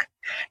stuck.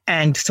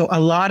 And so a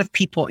lot of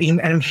people,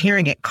 and I'm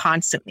hearing it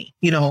constantly,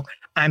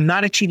 I'm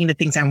not achieving the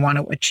things I want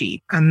to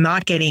achieve.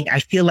 I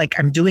feel like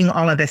I'm doing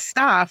all of this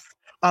stuff,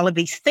 all of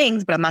these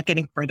things, but I'm not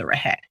getting further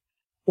ahead.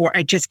 Or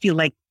I just feel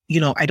like,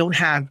 I don't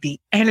have the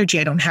energy.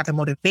 I don't have the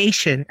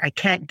motivation. I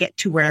can't get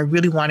to where I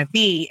really want to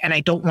be. And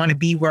I don't want to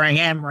be where I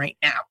am right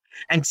now.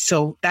 And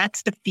so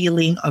that's the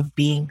feeling of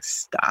being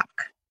stuck.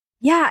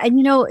 Yeah.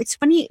 And, it's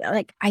funny,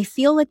 like, I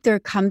feel like there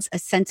comes a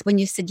sense when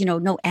you said,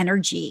 no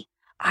energy.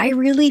 I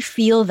really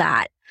feel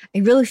that. I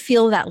really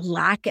feel that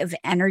lack of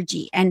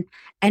energy. And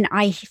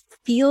I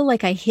feel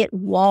like I hit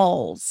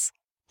walls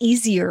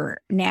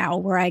easier now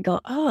where I go,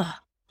 oh,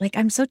 like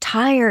I'm so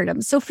tired.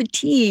 I'm so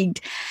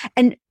fatigued.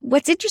 And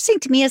what's interesting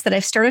to me is that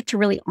I've started to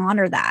really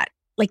honor that.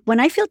 Like when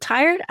I feel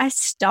tired, I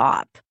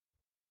stop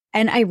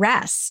and I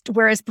rest.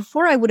 Whereas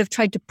before I would have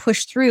tried to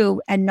push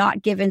through and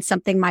not given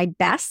something my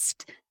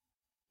best.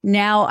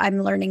 Now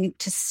I'm learning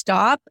to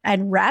stop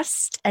and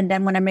rest. And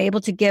then when I'm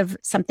able to give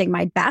something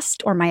my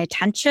best or my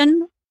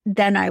attention,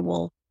 then I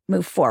will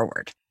move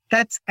forward.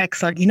 That's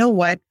excellent. You know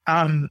what?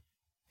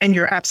 And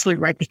you're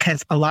absolutely right,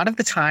 because a lot of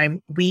the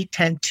time we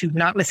tend to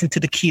not listen to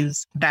the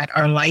cues that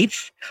our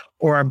life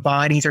or our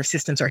bodies or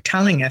systems are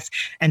telling us.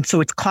 And so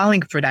it's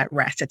calling for that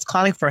rest. It's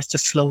calling for us to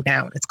slow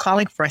down. It's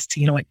calling for us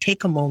to,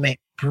 take a moment,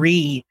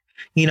 breathe,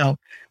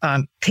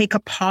 take a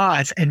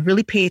pause and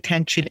really pay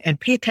attention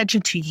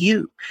to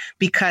you,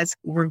 because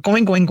we're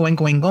going.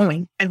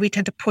 And we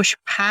tend to push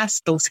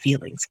past those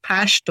feelings,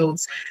 past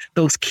those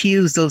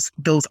cues,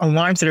 those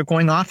alarms that are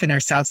going off in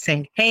ourselves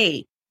saying,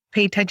 hey,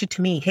 pay attention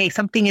to me. Hey,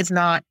 something is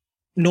no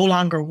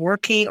longer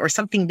working, or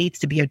something needs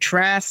to be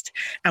addressed.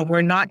 And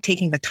we're not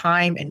taking the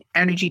time and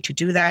energy to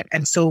do that.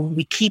 And so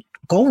we keep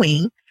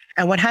going.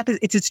 And what happens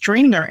is it's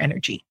draining our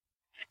energy,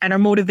 and our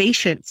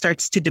motivation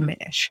starts to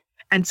diminish.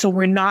 And so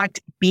we're not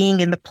being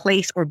in the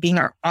place or being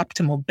our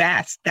optimal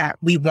best that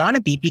we want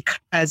to be,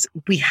 because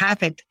we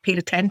haven't paid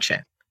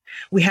attention.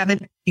 We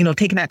haven't,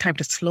 taken that time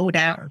to slow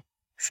down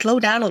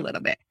a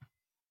little bit.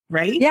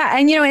 Right? Yeah.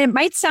 And, it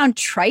might sound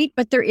trite,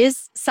 but there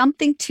is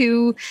something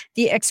to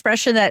the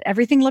expression that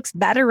everything looks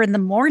better in the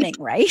morning,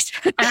 right?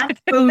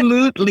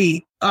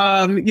 Absolutely.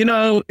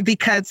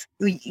 Because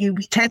we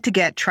tend to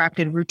get trapped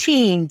in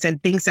routines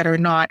and things that are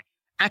not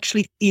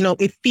actually,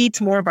 it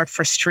feeds more of our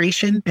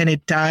frustration than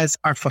it does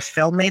our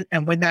fulfillment.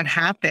 And when that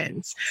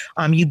happens,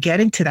 you get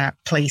into that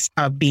place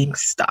of being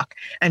stuck.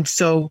 And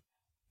so,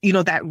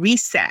 that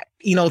reset,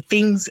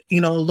 things,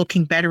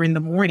 looking better in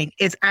the morning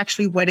is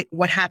actually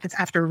what happens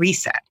after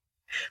reset.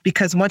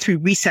 Because once we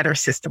reset our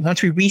system,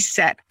 once we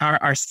reset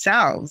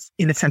ourselves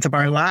in the sense of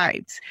our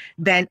lives,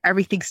 then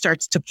everything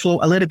starts to flow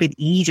a little bit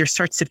easier,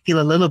 starts to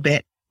feel a little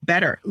bit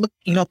better. Look,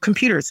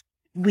 computers,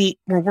 we're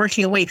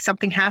working away,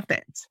 something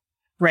happens,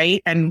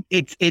 right? And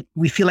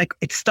we feel like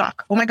it's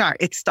stuck. Oh my God,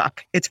 it's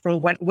stuck. It's for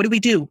what do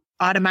we do?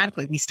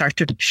 Automatically, we start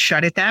to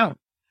shut it down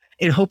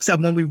in hopes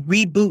of when we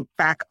reboot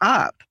back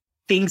up,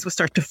 things will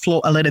start to flow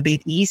a little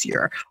bit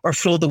easier, or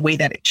flow the way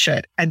that it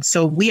should. And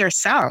so we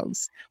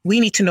ourselves, we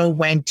need to know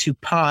when to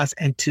pause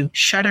and to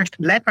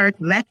let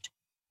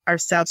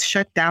ourselves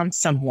shut down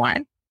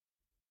somewhat,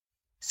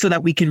 so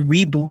that we can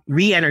reboot,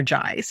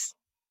 re-energize,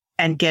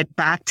 and get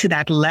back to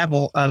that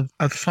level of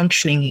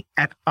functioning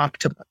at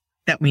optimum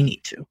that we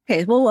need to.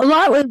 Okay. Well, a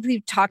lot of what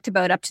we've talked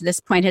about up to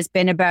this point has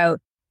been about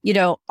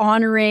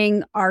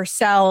honoring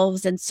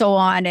ourselves and so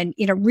on, and,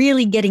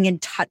 really getting in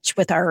touch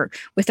with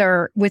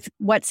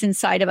what's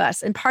inside of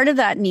us. And part of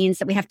that means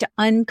that we have to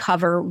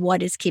uncover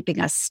what is keeping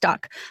us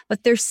stuck,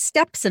 but there's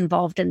steps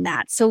involved in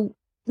that. So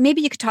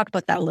maybe you could talk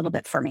about that a little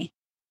bit for me.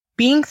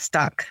 Being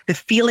stuck, the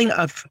feeling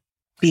of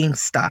being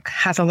stuck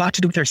has a lot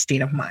to do with our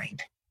state of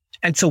mind.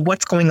 And so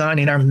what's going on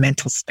in our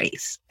mental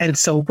space. And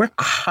so we're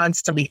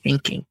constantly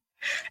thinking.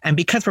 And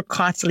because we're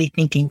constantly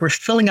thinking, we're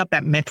filling up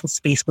that mental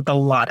space with a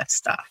lot of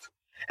stuff.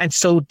 And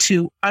so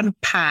to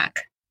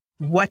unpack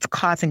what's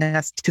causing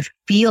us to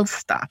feel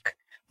stuck,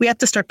 we have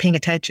to start paying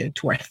attention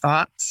to our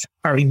thoughts,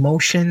 our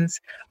emotions,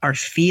 our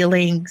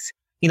feelings,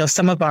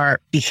 some of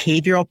our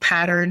behavioral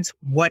patterns.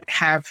 What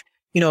have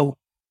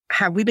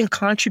we been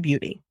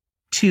contributing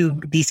to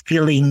these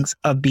feelings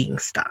of being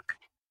stuck,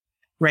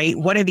 right?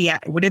 What are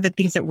the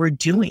things that we're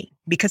doing?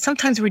 Because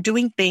sometimes we're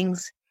doing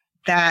things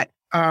that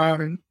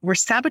we're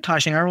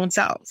sabotaging our own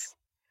selves.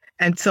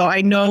 And so I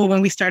know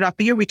when we started off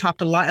the year, we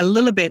talked a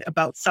little bit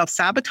about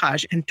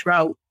self-sabotage, and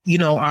throughout,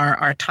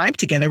 our time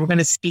together, we're going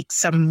to speak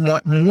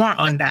somewhat more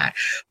on that.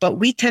 But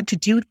we tend to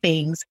do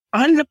things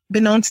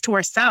unbeknownst to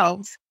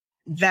ourselves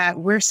that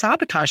we're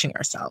sabotaging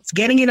ourselves,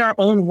 getting in our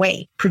own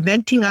way,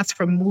 preventing us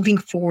from moving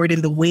forward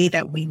in the way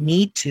that we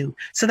need to,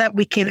 so that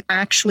we can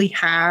actually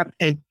have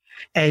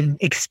and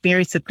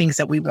experience the things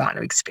that we want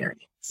to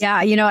experience. Yeah,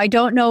 I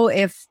don't know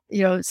if,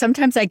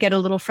 sometimes I get a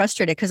little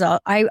frustrated because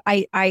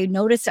I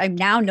notice I'm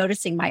now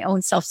noticing my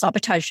own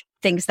self-sabotage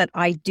things that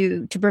I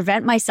do to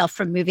prevent myself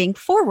from moving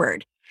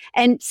forward.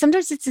 And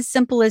sometimes it's as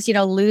simple as,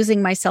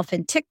 losing myself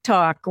in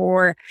TikTok,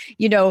 or,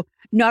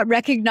 not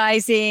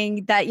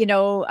recognizing that,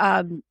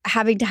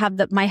 having to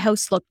have my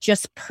house look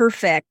just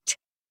perfect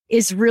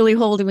is really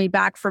holding me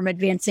back from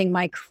advancing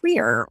my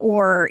career,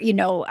 or,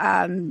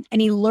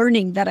 any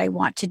learning that I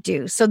want to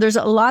do. So there's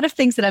a lot of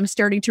things that I'm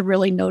starting to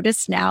really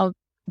notice now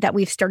that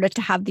we've started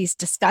to have these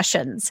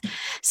discussions.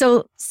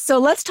 So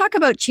let's talk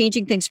about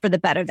changing things for the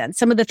better then.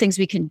 Some of the things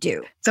we can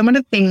do. Some of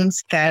the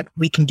things that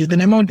we can do, the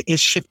number one is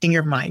shifting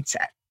your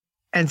mindset.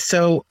 And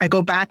so I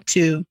go back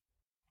to,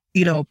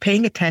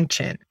 paying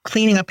attention,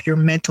 cleaning up your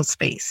mental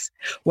space.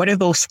 What are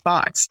those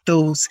thoughts,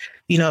 those,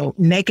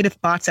 negative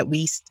thoughts that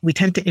we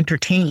tend to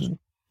entertain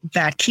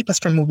that keep us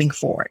from moving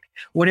forward?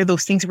 What are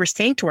those things we're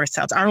saying to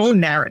ourselves, our own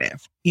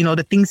narrative,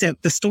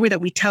 the story that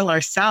we tell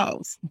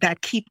ourselves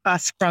that keep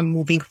us from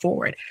moving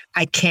forward?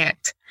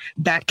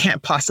 That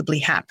can't possibly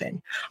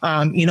happen.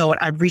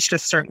 I've reached a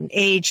certain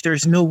age.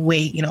 There's no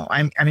way,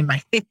 I'm in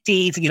my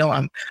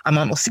 50s, I'm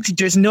almost 60.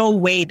 There's no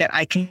way that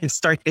I can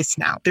start this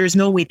now. There's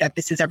no way that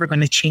this is ever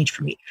going to change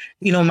for me.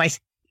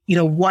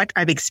 What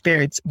I've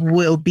experienced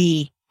will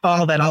be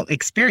all that I'll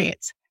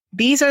experience.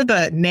 These are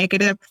the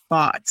negative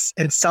thoughts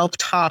and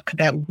self-talk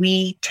that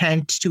we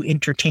tend to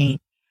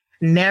entertain.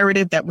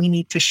 narrative that we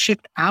need to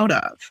shift out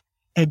of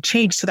and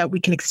change so that we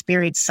can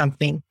experience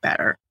something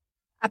better.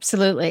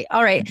 Absolutely.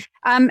 All right.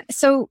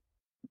 So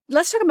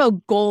let's talk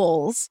about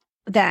goals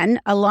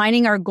then,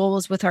 aligning our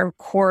goals with our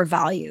core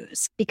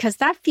values, because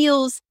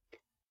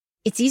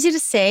it's easy to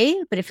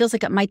say, but it feels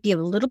like it might be a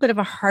little bit of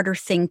a harder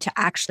thing to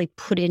actually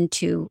put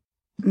into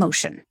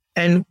motion.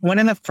 And one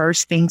of the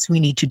first things we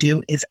need to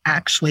do is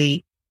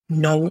actually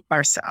know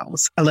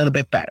ourselves a little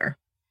bit better.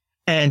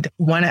 And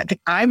one I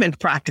think I've been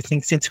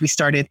practicing since we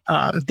started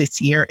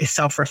this year is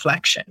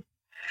self-reflection.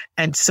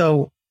 And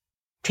so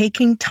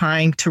taking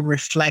time to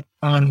reflect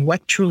on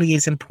what truly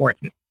is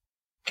important.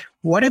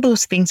 What are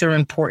those things that are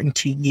important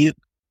to you,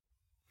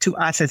 to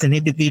us as an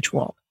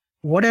individual?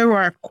 What are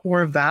our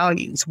core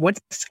values? What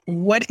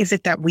is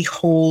it that we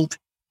hold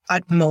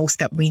utmost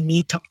that we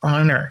need to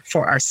honor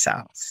for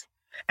ourselves?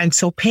 And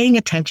so paying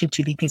attention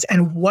to these things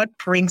and what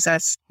brings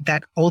us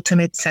that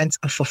ultimate sense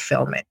of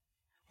fulfillment.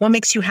 What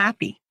makes you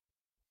happy?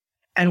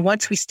 And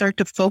once we start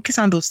to focus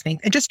on those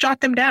things and just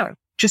jot them down,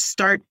 just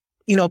start,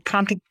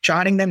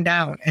 jotting them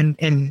down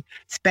and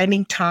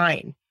spending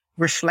time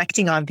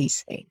reflecting on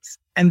these things.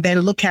 And then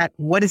look at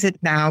what is it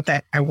now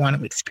that I want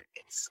to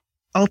experience?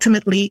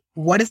 Ultimately,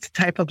 what is the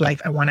type of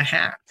life I want to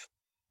have?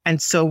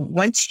 And so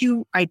once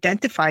you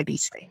identify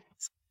these things,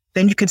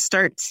 then you can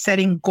start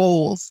setting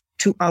goals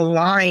to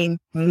align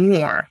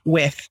more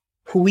with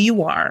who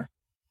you are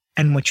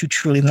and what you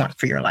truly want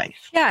for your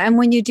life. Yeah. And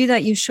when you do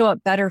that, you show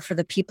up better for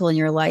the people in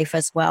your life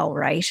as well,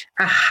 right?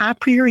 A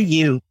happier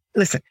you.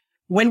 Listen,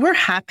 when we're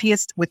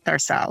happiest with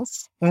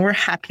ourselves, when we're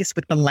happiest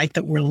with the life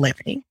that we're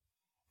living,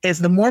 is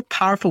the more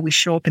powerful we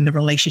show up in the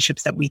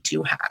relationships that we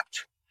do have.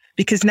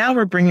 Because now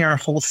we're bringing our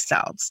whole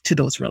selves to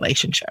those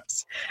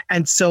relationships.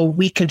 And so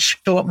we can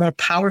show up more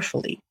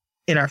powerfully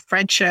in our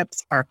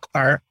friendships, our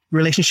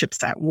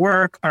relationships at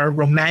work, our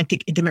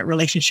romantic, intimate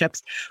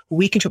relationships.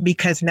 We can,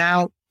 because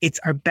now it's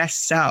our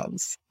best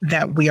selves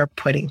that we are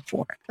putting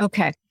forth.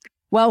 Okay.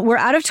 Well, we're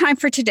out of time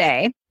for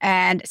today.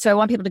 And so I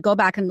want people to go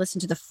back and listen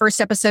to the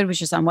first episode,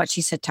 which is on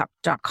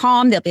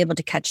whatshesaidtalk.com. They'll be able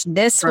to catch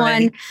this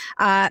one.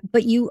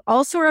 But you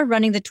also are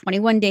running the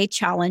 21-day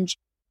challenge.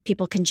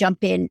 People can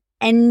jump in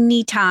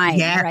anytime,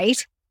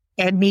 right?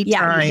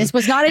 Anytime. Yeah, this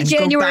was not a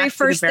January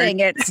 1st thing.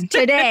 It's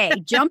today.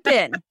 Jump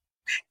in.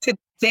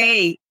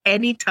 Today,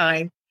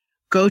 anytime.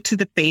 Go to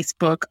the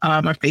Facebook,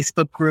 our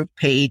Facebook group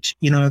page,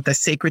 the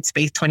Sacred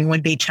Space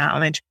 21-Day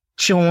Challenge.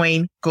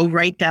 Join, go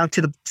right down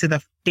to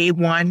the day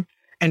one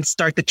and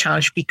start the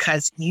challenge,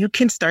 because you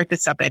can start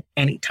this up at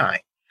any time.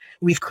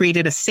 We've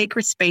created a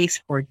sacred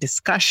space for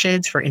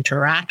discussions, for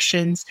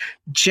interactions,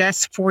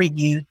 just for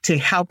you to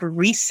help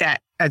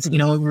reset, as we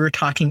were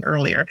talking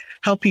earlier,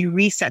 help you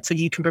reset so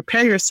you can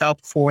prepare yourself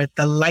for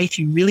the life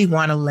you really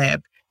want to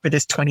live for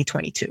this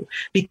 2022.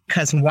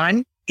 Because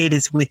one, it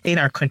is within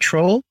our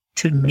control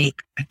to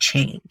make a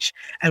change.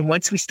 And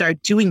once we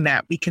start doing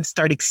that, we can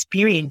start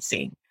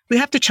experiencing. We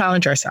have to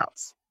challenge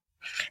ourselves.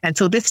 And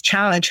so this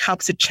challenge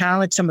helps to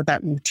challenge some of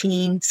that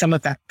routine, some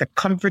of the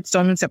comfort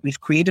zones that we've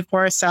created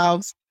for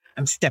ourselves,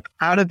 and step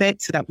out of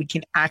it so that we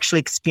can actually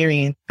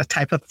experience the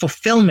type of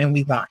fulfillment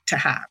we want to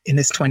have in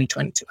this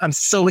 2022. I'm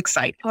so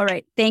excited. All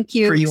right. Thank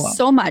you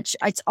so much.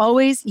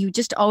 You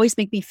just always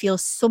make me feel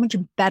so much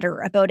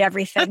better about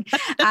everything.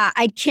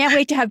 I can't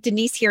wait to have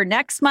Denise here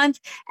next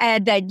month,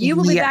 and that you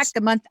will be back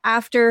the month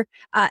after.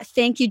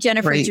 Thank you,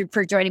 Jennifer,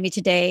 for joining me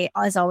today.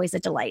 As always, a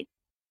delight.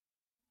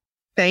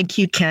 Thank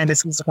you,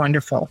 Candace. It was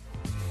wonderful.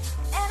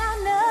 And I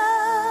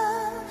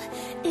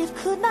know it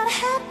could not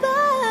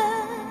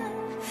happen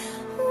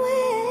without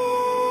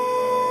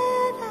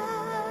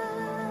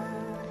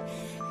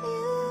you.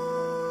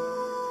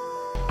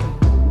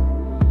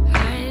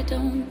 I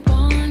don't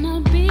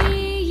wanna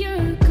be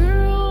your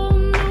girl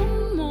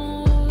no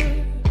more.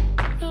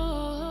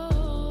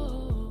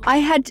 No. I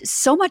had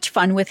so much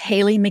fun with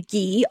Haley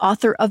McGee,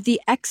 author of The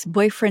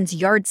Ex-Boyfriend's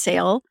Yard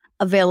Sale,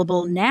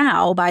 available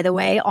now, by the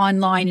way,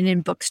 online and in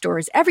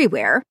bookstores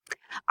everywhere.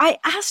 I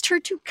asked her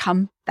to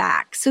come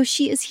back. So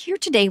she is here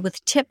today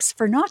with tips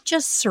for not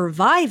just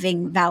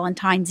surviving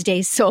Valentine's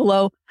Day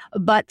solo,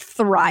 but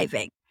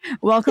thriving.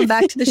 Welcome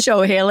back to the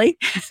show, Haley.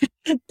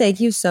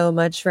 Thank you so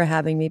much for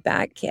having me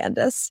back,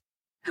 Candace.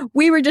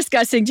 We were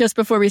discussing just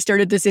before we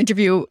started this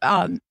interview,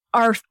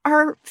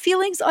 our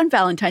feelings on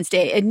Valentine's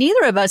Day, and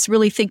neither of us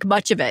really think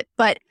much of it.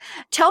 But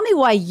tell me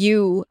why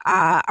you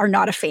are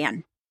not a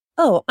fan.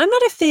 Oh, I'm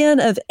not a fan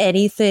of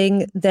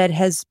anything that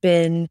has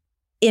been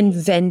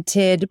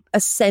invented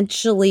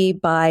essentially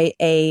by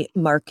a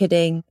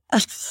marketing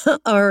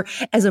or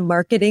as a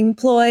marketing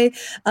ploy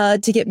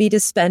to get me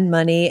to spend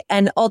money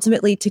and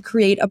ultimately to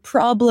create a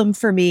problem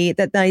for me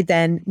that I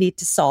then need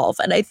to solve.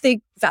 And I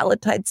think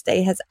Valentine's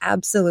Day has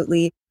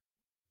absolutely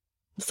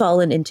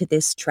fallen into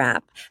this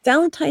trap.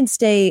 Valentine's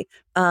Day,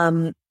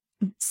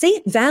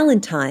 Saint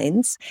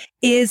Valentine's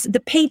is the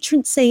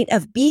patron saint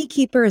of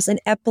beekeepers and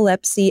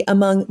epilepsy,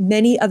 among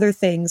many other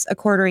things,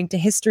 according to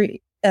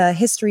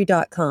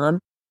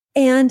history.com.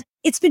 And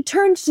it's been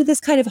turned to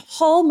this kind of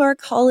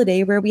hallmark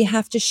holiday where we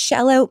have to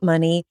shell out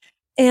money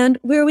and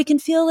where we can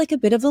feel like a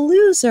bit of a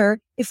loser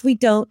if we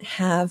don't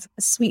have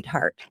a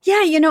sweetheart.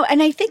 Yeah,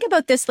 and I think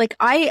about this, like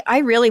I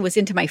really was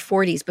into my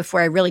 40s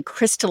before I really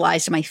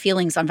crystallized my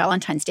feelings on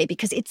Valentine's Day,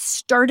 because it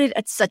started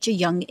at such a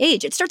young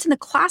age. It starts in the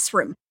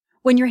classroom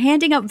when you're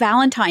handing out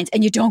Valentines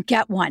and you don't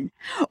get one,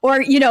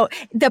 or,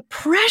 the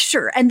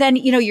pressure. And then,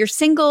 you're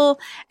single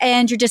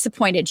and you're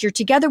disappointed. You're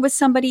together with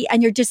somebody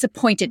and you're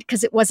disappointed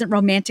because it wasn't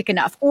romantic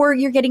enough, or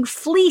you're getting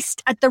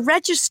fleeced at the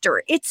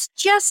register. It's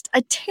just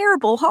a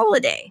terrible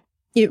holiday.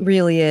 It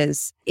really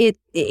is. It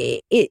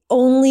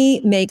only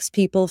makes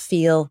people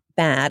feel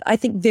bad. I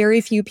think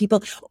very few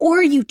people,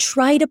 or you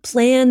try to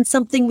plan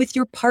something with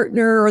your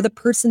partner or the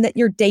person that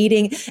you're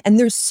dating, and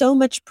there's so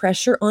much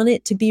pressure on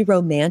it to be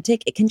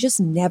romantic. It can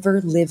just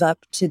never live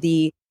up to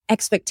the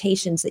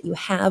expectations that you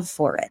have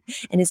for it,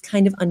 and is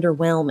kind of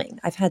underwhelming.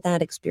 I've had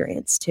that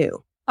experience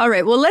too. All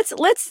right. Well, let's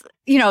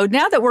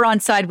now that we're on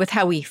side with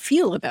how we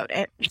feel about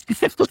it,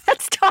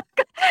 let's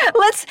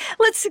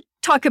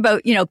talk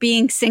about,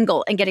 being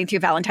single and getting through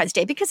Valentine's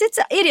Day, because it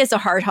is a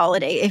hard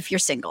holiday if you're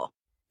single.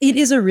 It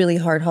is a really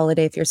hard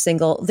holiday if you're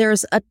single.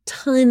 There's a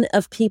ton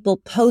of people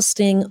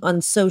posting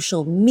on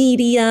social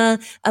media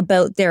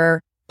about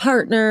their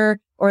partner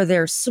or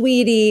their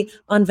sweetie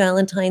on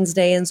Valentine's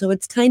Day. And so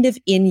it's kind of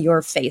in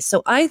your face.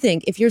 So I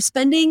think if you're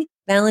spending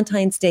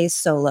Valentine's Day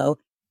solo,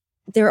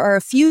 there are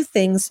a few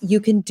things you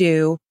can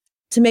do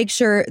to make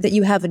sure that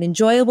you have an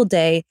enjoyable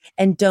day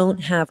and don't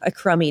have a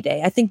crummy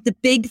day. I think the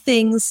big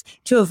things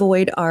to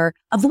avoid are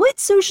avoid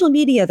social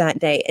media that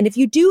day. And if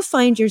you do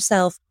find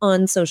yourself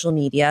on social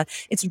media,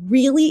 it's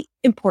really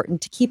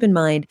important to keep in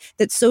mind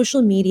that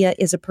social media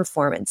is a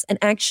performance. And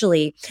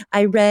actually,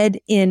 I read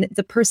in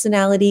the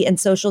Personality and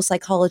Social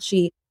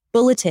Psychology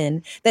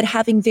Bulletin that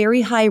having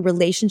very high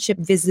relationship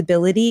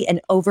visibility and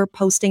over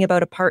posting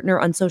about a partner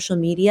on social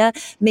media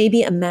may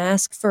be a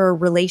mask for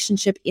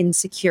relationship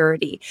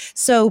insecurity.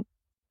 So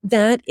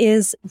that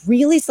is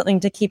really something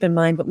to keep in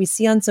mind. What we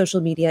see on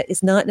social media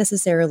is not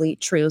necessarily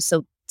true.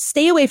 So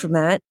stay away from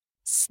that.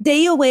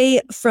 Stay away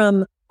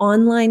from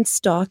online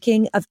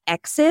stalking of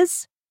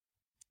exes,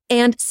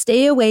 and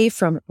stay away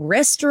from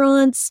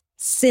restaurants,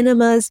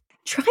 cinemas.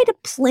 Try to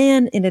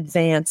plan in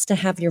advance to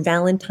have your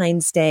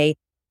Valentine's Day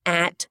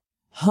at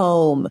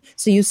home,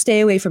 so you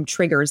stay away from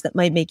triggers that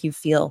might make you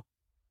feel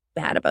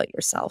bad about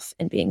yourself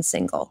and being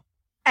single.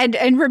 And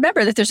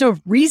remember that there's no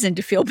reason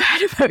to feel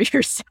bad about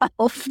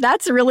yourself.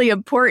 That's really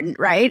important,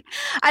 right?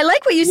 I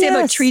like what you say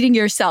about treating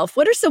yourself.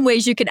 What are some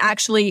ways you can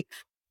actually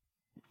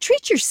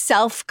treat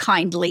yourself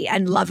kindly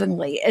and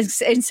lovingly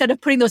instead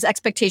of putting those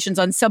expectations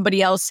on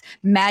somebody else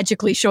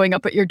magically showing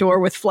up at your door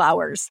with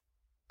flowers?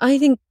 I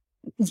think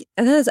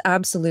that is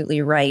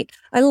absolutely right.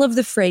 I love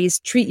the phrase,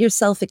 treat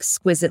yourself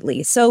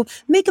exquisitely. So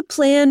make a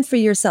plan for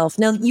yourself.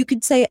 Now, you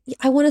could say,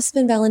 I want to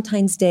spend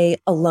Valentine's Day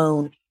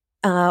alone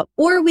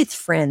or with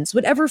friends,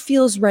 whatever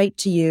feels right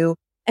to you.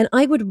 And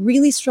I would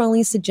really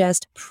strongly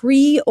suggest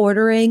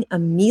pre-ordering a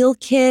meal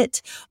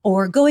kit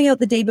or going out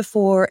the day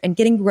before and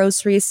getting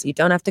groceries so you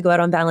don't have to go out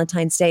on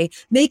Valentine's Day.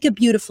 Make a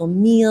beautiful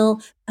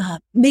meal,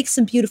 make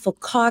some beautiful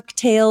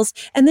cocktails,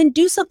 and then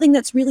do something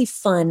that's really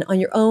fun on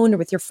your own or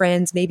with your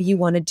friends. Maybe you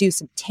want to do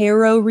some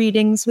tarot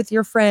readings with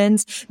your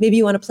friends. Maybe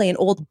you want to play an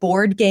old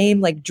board game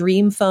like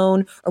Dream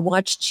Phone or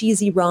watch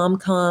cheesy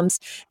rom-coms.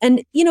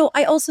 And,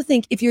 I also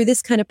think if you're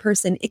this kind of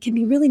person, it can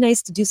be really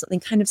nice to do something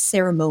kind of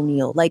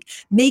ceremonial, like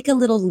make a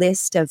little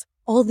list of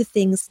all the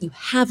things you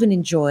haven't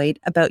enjoyed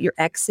about your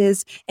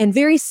exes and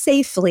very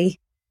safely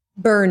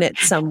burn it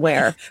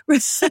somewhere.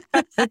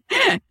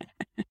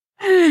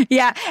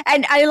 Yeah.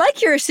 And I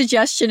like your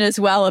suggestion as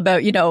well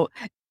about,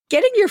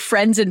 getting your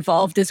friends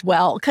involved as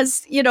well.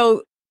 Because,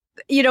 if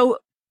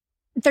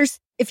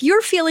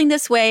you're feeling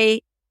this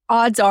way,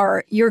 odds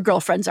are your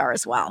girlfriends are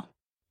as well.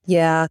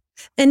 Yeah.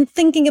 And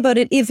thinking about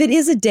it, if it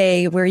is a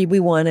day where we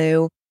want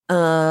to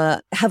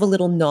have a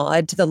little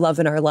nod to the love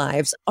in our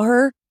lives,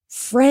 our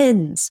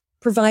friends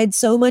provide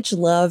so much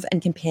love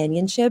and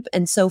companionship.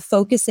 And so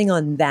focusing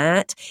on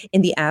that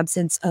in the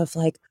absence of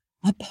like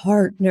a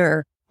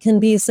partner can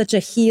be such a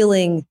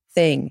healing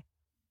thing.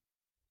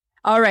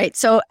 All right.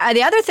 So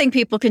the other thing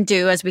people can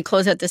do as we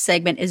close out this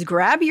segment is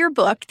grab your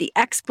book, The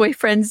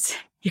Ex-Boyfriend's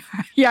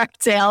Yard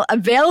Sale,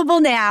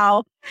 available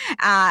now.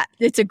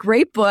 It's a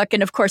great book,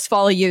 and of course,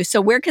 follow you. So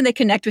where can they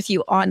connect with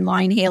you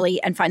online, Haley,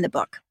 and find the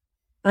book?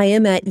 I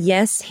am at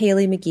Yes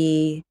Haley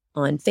McGee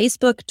on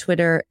Facebook,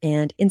 Twitter,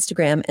 and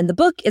Instagram. And the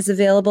book is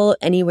available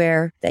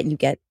anywhere that you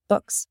get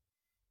books.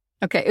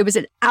 Okay. It was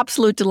an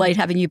absolute delight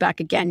having you back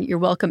again. You're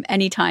welcome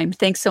anytime.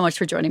 Thanks so much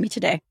for joining me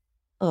today.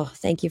 Oh,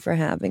 thank you for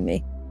having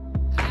me.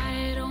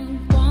 I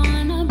don't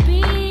wanna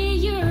be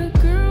your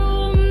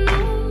girl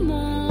no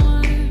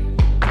more.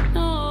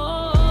 No.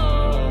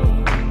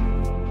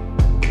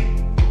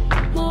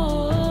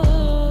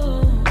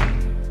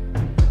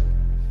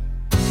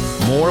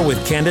 More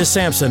with Candace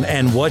Sampson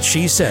and What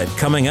She Said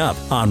coming up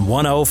on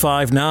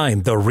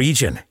 105.9 The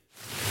Region.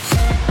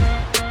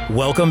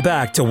 Welcome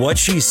back to What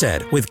She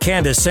Said with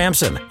Candace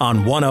Sampson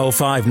on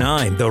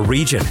 105.9 The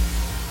Region.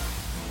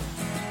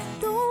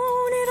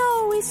 Don't it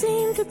always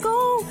seem to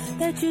go,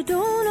 that you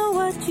don't know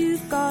what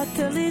you've got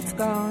till it's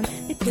gone.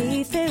 It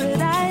pays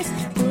paradise,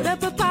 put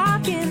up a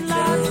parking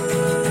lot.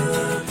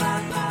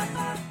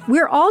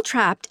 We're all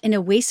trapped in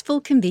a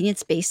wasteful,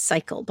 convenience-based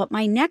cycle, but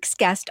my next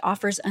guest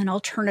offers an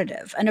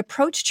alternative, an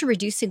approach to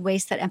reducing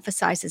waste that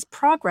emphasizes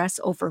progress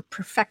over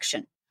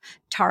perfection.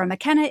 Tara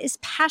McKenna is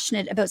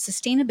passionate about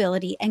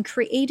sustainability and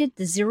created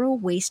the Zero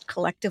Waste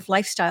Collective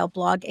Lifestyle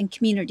blog and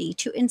community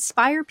to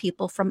inspire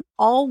people from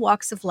all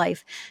walks of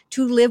life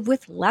to live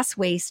with less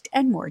waste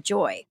and more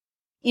joy.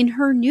 In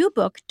her new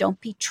book, Don't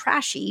Be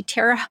Trashy,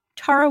 Tara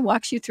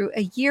walks you through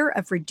a year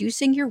of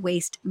reducing your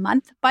waste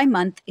month by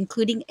month,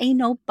 including a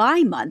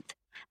no-buy month,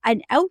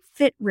 an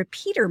outfit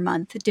repeater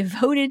month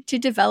devoted to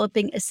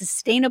developing a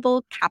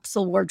sustainable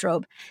capsule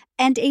wardrobe,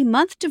 and a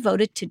month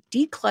devoted to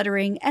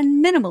decluttering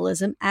and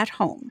minimalism at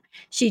home.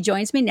 She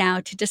joins me now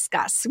to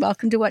discuss.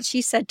 Welcome to What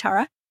She Said,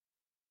 Tara.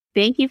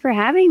 Thank you for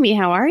having me.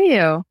 How are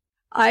you?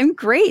 I'm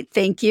great,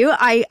 thank you.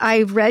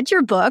 I read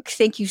your book.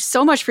 Thank you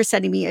so much for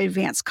sending me an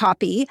advance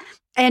copy.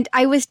 And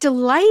I was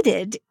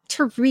delighted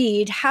to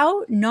read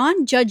how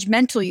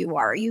non-judgmental you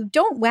are. You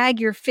don't wag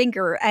your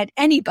finger at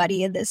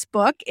anybody in this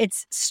book.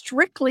 It's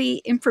strictly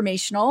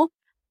informational.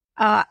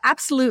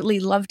 Absolutely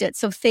loved it.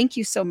 So thank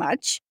you so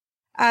much.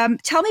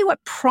 Tell me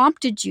what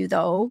prompted you,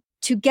 though,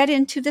 to get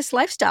into this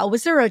lifestyle.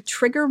 Was there a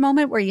trigger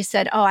moment where you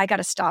said, oh, I got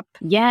to stop?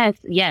 Yes,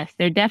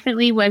 there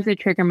definitely was a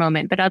trigger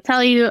moment. But I'll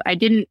tell you, I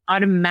didn't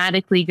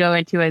automatically go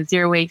into a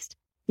zero waste,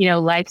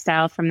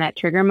 lifestyle from that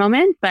trigger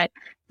moment. But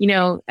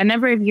a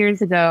number of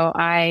years ago,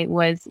 I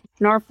was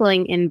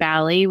snorkeling in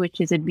Bali, which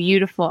is a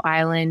beautiful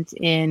island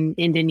in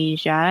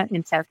Indonesia,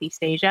 in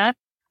Southeast Asia.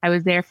 I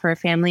was there for a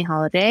family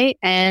holiday.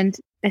 And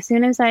as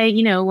soon as I,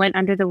 went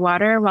under the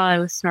water while I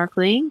was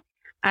snorkeling,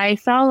 I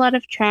saw a lot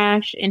of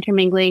trash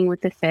intermingling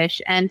with the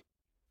fish. And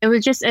it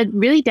was just a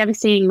really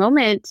devastating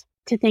moment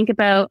to think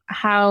about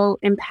how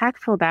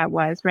impactful that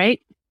was,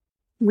 right?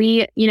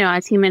 We,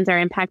 as humans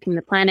are impacting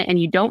the planet, and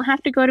you don't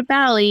have to go to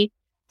Bali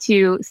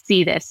to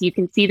see this. You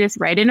can see this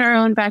right in our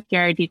own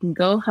backyard. You can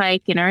go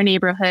hike in our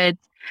neighborhoods,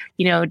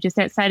 just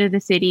outside of the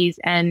cities,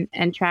 and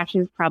trash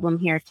is a problem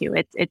here too.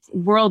 It's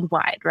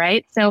worldwide,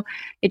 right? So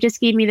it just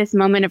gave me this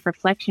moment of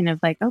reflection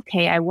of like,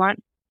 okay, I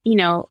want,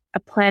 a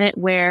planet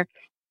where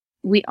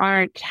we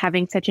aren't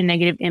having such a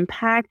negative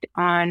impact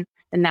on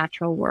the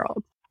natural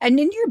world. And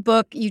in your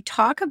book, you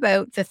talk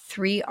about the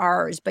 3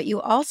 R's, but you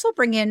also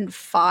bring in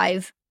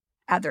 5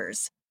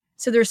 others.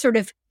 So there's sort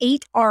of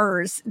 8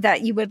 R's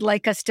that you would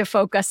like us to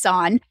focus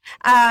on.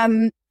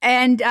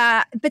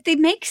 But they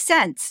make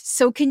sense.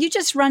 So can you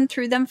just run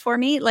through them for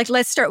me? Like,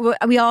 let's start.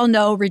 We all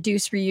know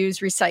reduce,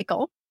 reuse,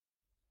 recycle.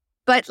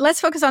 But let's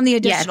focus on the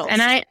additionals. Yes,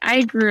 and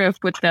I grew up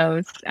with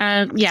those.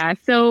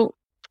 So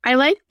I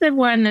like the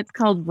one that's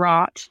called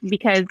rot,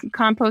 because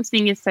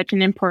composting is such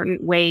an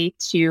important way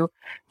to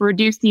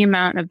reduce the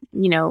amount of,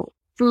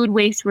 food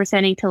waste we're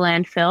sending to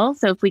landfill.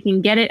 So if we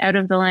can get it out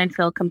of the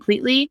landfill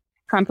completely,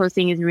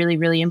 composting is really,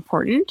 really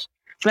important.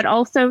 But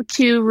also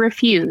to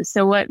refuse.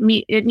 So what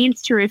it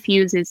means to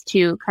refuse is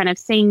to kind of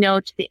say no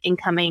to the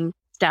incoming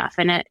stuff.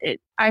 And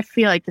I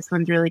feel like this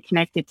one's really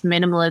connected to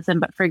minimalism.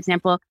 But for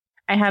example,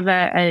 I have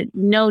a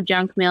no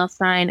junk mail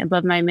sign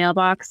above my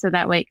mailbox. So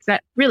that way,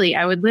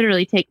 I would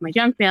literally take my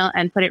junk mail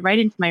and put it right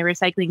into my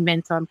recycling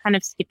bin. So I'm kind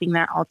of skipping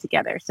that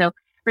altogether. So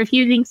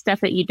refusing stuff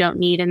that you don't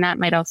need. And that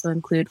might also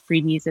include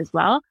freebies as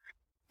well.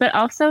 But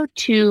also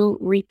to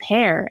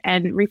repair.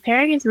 And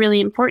repairing is really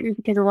important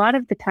because a lot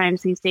of the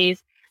times these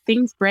days,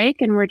 things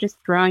break and we're just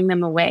throwing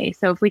them away.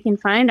 So if we can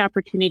find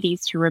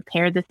opportunities to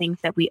repair the things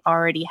that we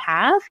already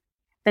have,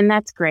 then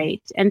that's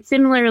great. And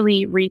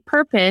similarly,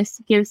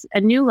 repurpose gives a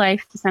new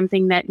life to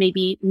something that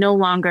maybe no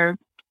longer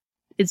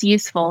is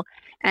useful.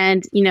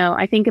 And,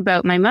 I think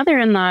about my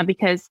mother-in-law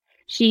because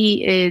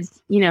she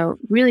is,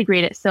 really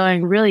great at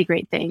sewing really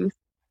great things.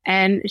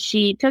 And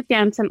she took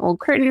down some old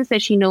curtains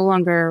that she no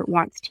longer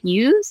wants to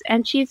use,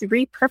 and she's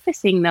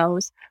repurposing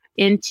those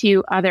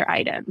into other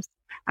items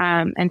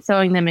and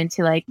sewing them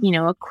into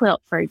a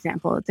quilt, for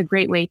example. It's a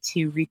great way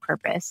to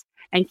repurpose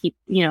and keep,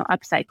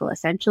 upcycle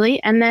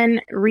essentially, and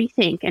then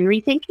rethink. And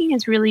rethinking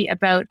is really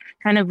about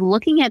kind of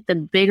looking at the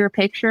bigger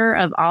picture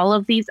of all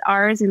of these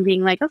R's and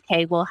being like,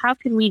 okay, well, how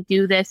can we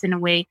do this in a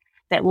way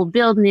that will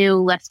build new,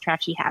 less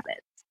trashy habits?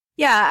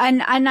 Yeah.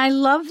 And I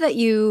love that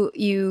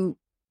you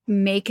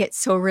make it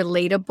so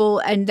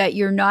relatable, and that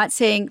you're not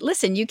saying,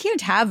 listen, you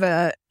can't have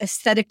a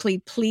aesthetically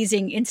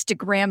pleasing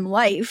Instagram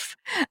life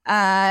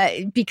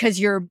because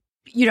you're,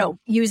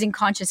 using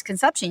conscious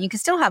consumption. You can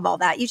still have all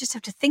that. You just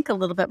have to think a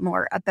little bit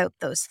more about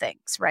those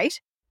things, right?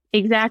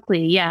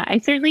 Exactly. Yeah. I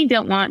certainly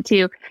don't want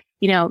to,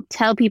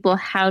 tell people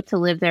how to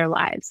live their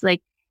lives.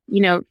 Like,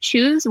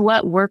 choose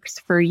what works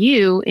for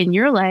you in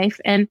your life.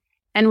 And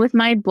with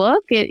my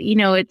book,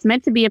 it's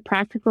meant to be a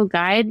practical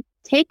guide.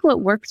 Take what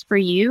works for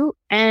you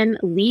and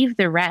leave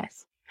the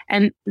rest.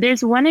 And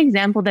there's one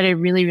example that I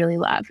really, really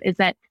love is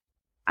that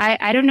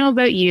I don't know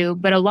about you,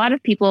 but a lot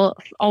of people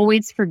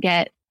always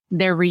forget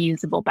their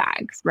reusable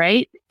bags,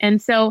 right?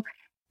 And so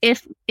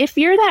if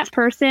you're that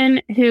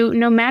person who,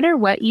 no matter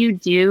what you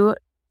do,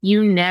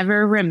 you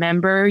never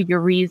remember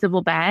your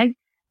reusable bag,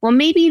 well,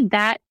 maybe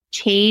that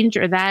change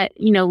or that,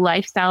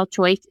 lifestyle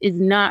choice is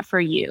not for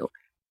you.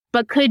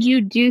 But could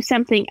you do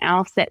something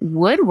else that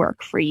would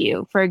work for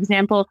you? For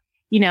example,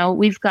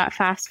 we've got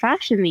fast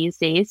fashion these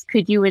days.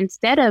 Could you,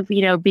 instead of,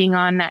 being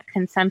on that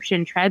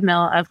consumption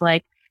treadmill of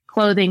like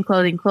clothing,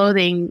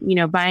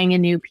 buying a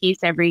new piece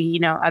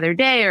every, other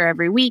day or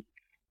every week,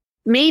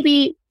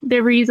 maybe the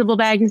reusable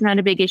bag is not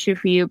a big issue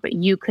for you, but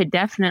you could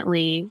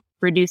definitely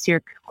reduce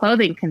your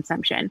clothing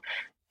consumption.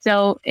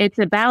 So it's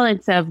a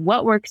balance of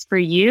what works for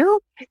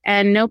you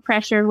and no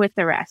pressure with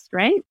the rest,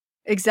 right?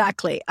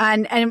 Exactly.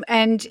 And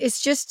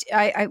it's just,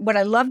 what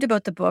I loved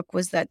about the book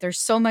was that there's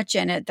so much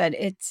in it that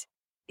it's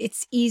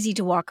easy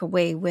to walk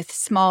away with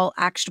small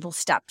actionable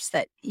steps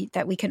that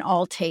we can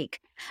all take.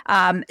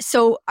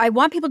 So I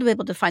want people to be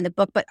able to find the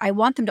book, but I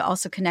want them to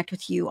also connect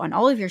with you on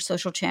all of your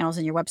social channels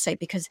and your website,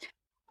 because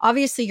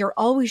obviously you're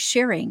always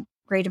sharing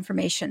great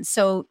information.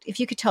 So if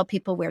you could tell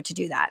people where to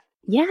do that.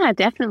 Yeah,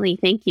 definitely.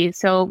 Thank you.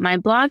 So my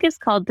blog is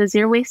called The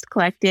Zero Waste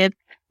Collective,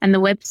 and the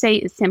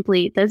website is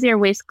simply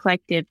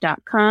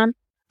thezerowastecollective.com.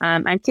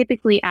 I'm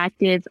typically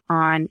active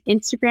on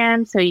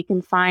Instagram, so you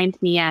can find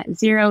me at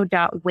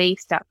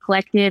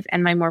zero.waste.collective,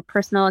 and my more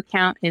personal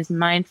account is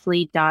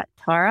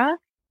mindfully.tara.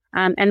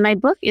 And my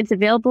book is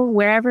available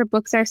wherever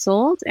books are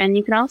sold, and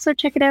you can also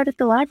check it out at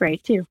the library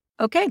too.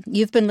 Okay,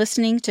 you've been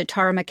listening to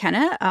Tara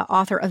McKenna,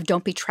 author of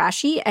Don't Be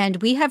Trashy,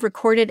 and we have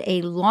recorded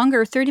a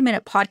longer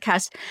 30-minute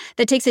podcast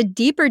that takes a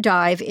deeper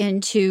dive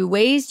into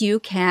ways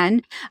you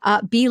can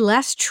be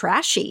less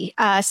trashy.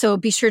 So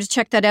be sure to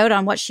check that out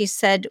on What She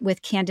Said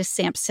with Candace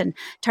Sampson.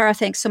 Tara,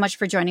 thanks so much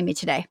for joining me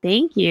today.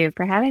 Thank you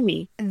for having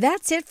me.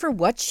 That's it for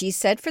What She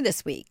Said for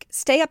this week.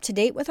 Stay up to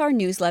date with our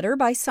newsletter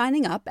by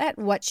signing up at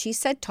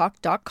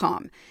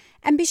whatshesaidtalk.com.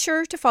 And be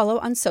sure to follow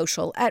on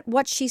social at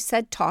What She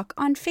Said Talk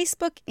on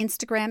Facebook,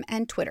 Instagram,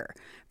 and Twitter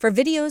for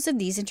videos of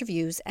these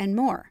interviews and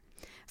more.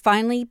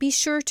 Finally, be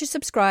sure to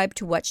subscribe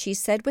to What She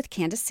Said with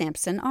Candace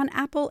Sampson on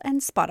Apple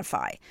and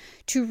Spotify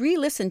to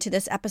re-listen to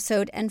this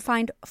episode and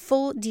find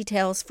full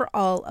details for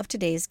all of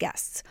today's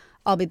guests.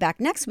 I'll be back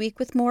next week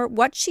with more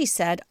What She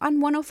Said on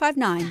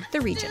 105.9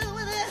 The Region.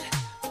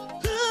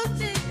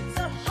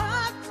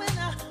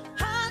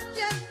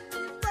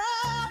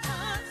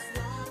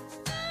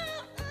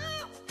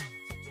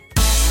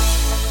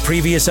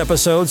 Previous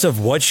episodes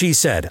of What She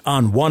Said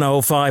on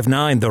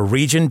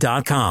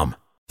 1059theregion.com.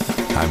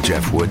 I'm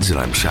Jeff Woods, and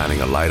I'm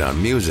shining a light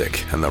on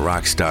music and the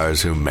rock stars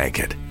who make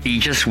it. He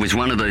just was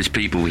one of those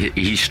people,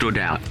 he stood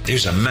out. He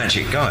was a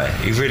magic guy.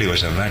 He really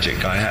was a magic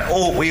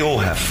guy. We all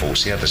have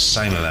faults. He had the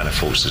same amount of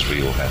faults as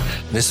we all had.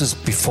 This was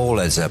before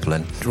Led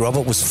Zeppelin.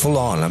 Robert was full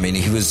on. I mean,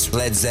 he was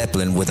Led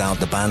Zeppelin without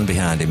the band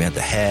behind him. He had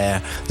the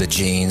hair, the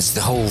jeans,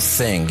 the whole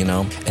thing,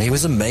 and he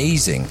was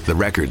amazing. The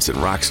Records and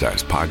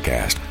Rockstars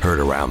podcast, heard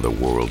around the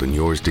world and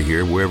yours to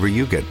hear wherever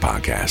you get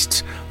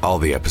podcasts. All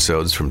the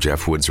episodes from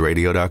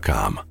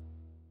jeffwoodsradio.com.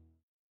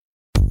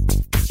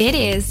 It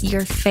is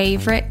your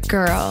favorite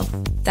girl.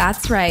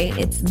 That's right,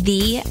 it's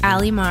the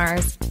Allie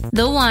Mars,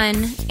 the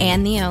one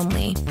and the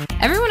only.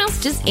 Everyone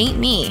else just ain't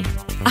me.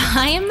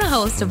 I am the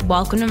host of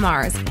Welcome to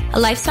Mars, a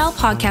lifestyle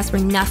podcast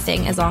where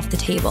nothing is off the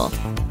table.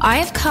 I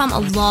have come a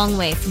long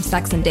way from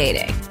sex and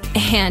dating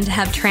and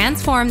have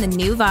transformed the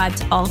new vibe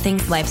to all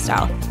things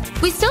lifestyle.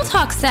 We still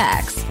talk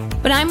sex,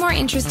 but I'm more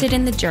interested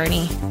in the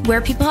journey, where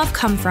people have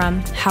come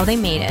from, how they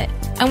made it,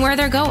 and where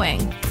they're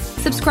going.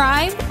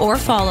 Subscribe or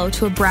follow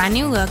to a brand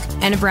new look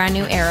and a brand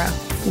new era.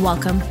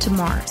 Welcome to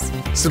Mars.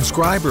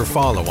 Subscribe or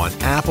follow on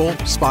Apple,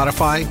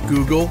 Spotify,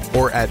 Google,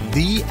 or at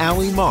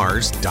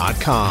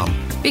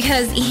thealliemars.com.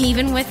 Because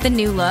even with the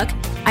new look,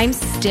 I'm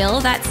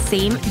still that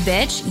same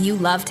bitch you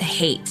love to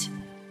hate.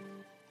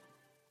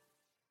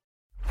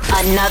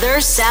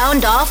 Another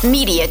Sound Off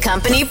Media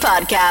Company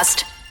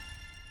podcast.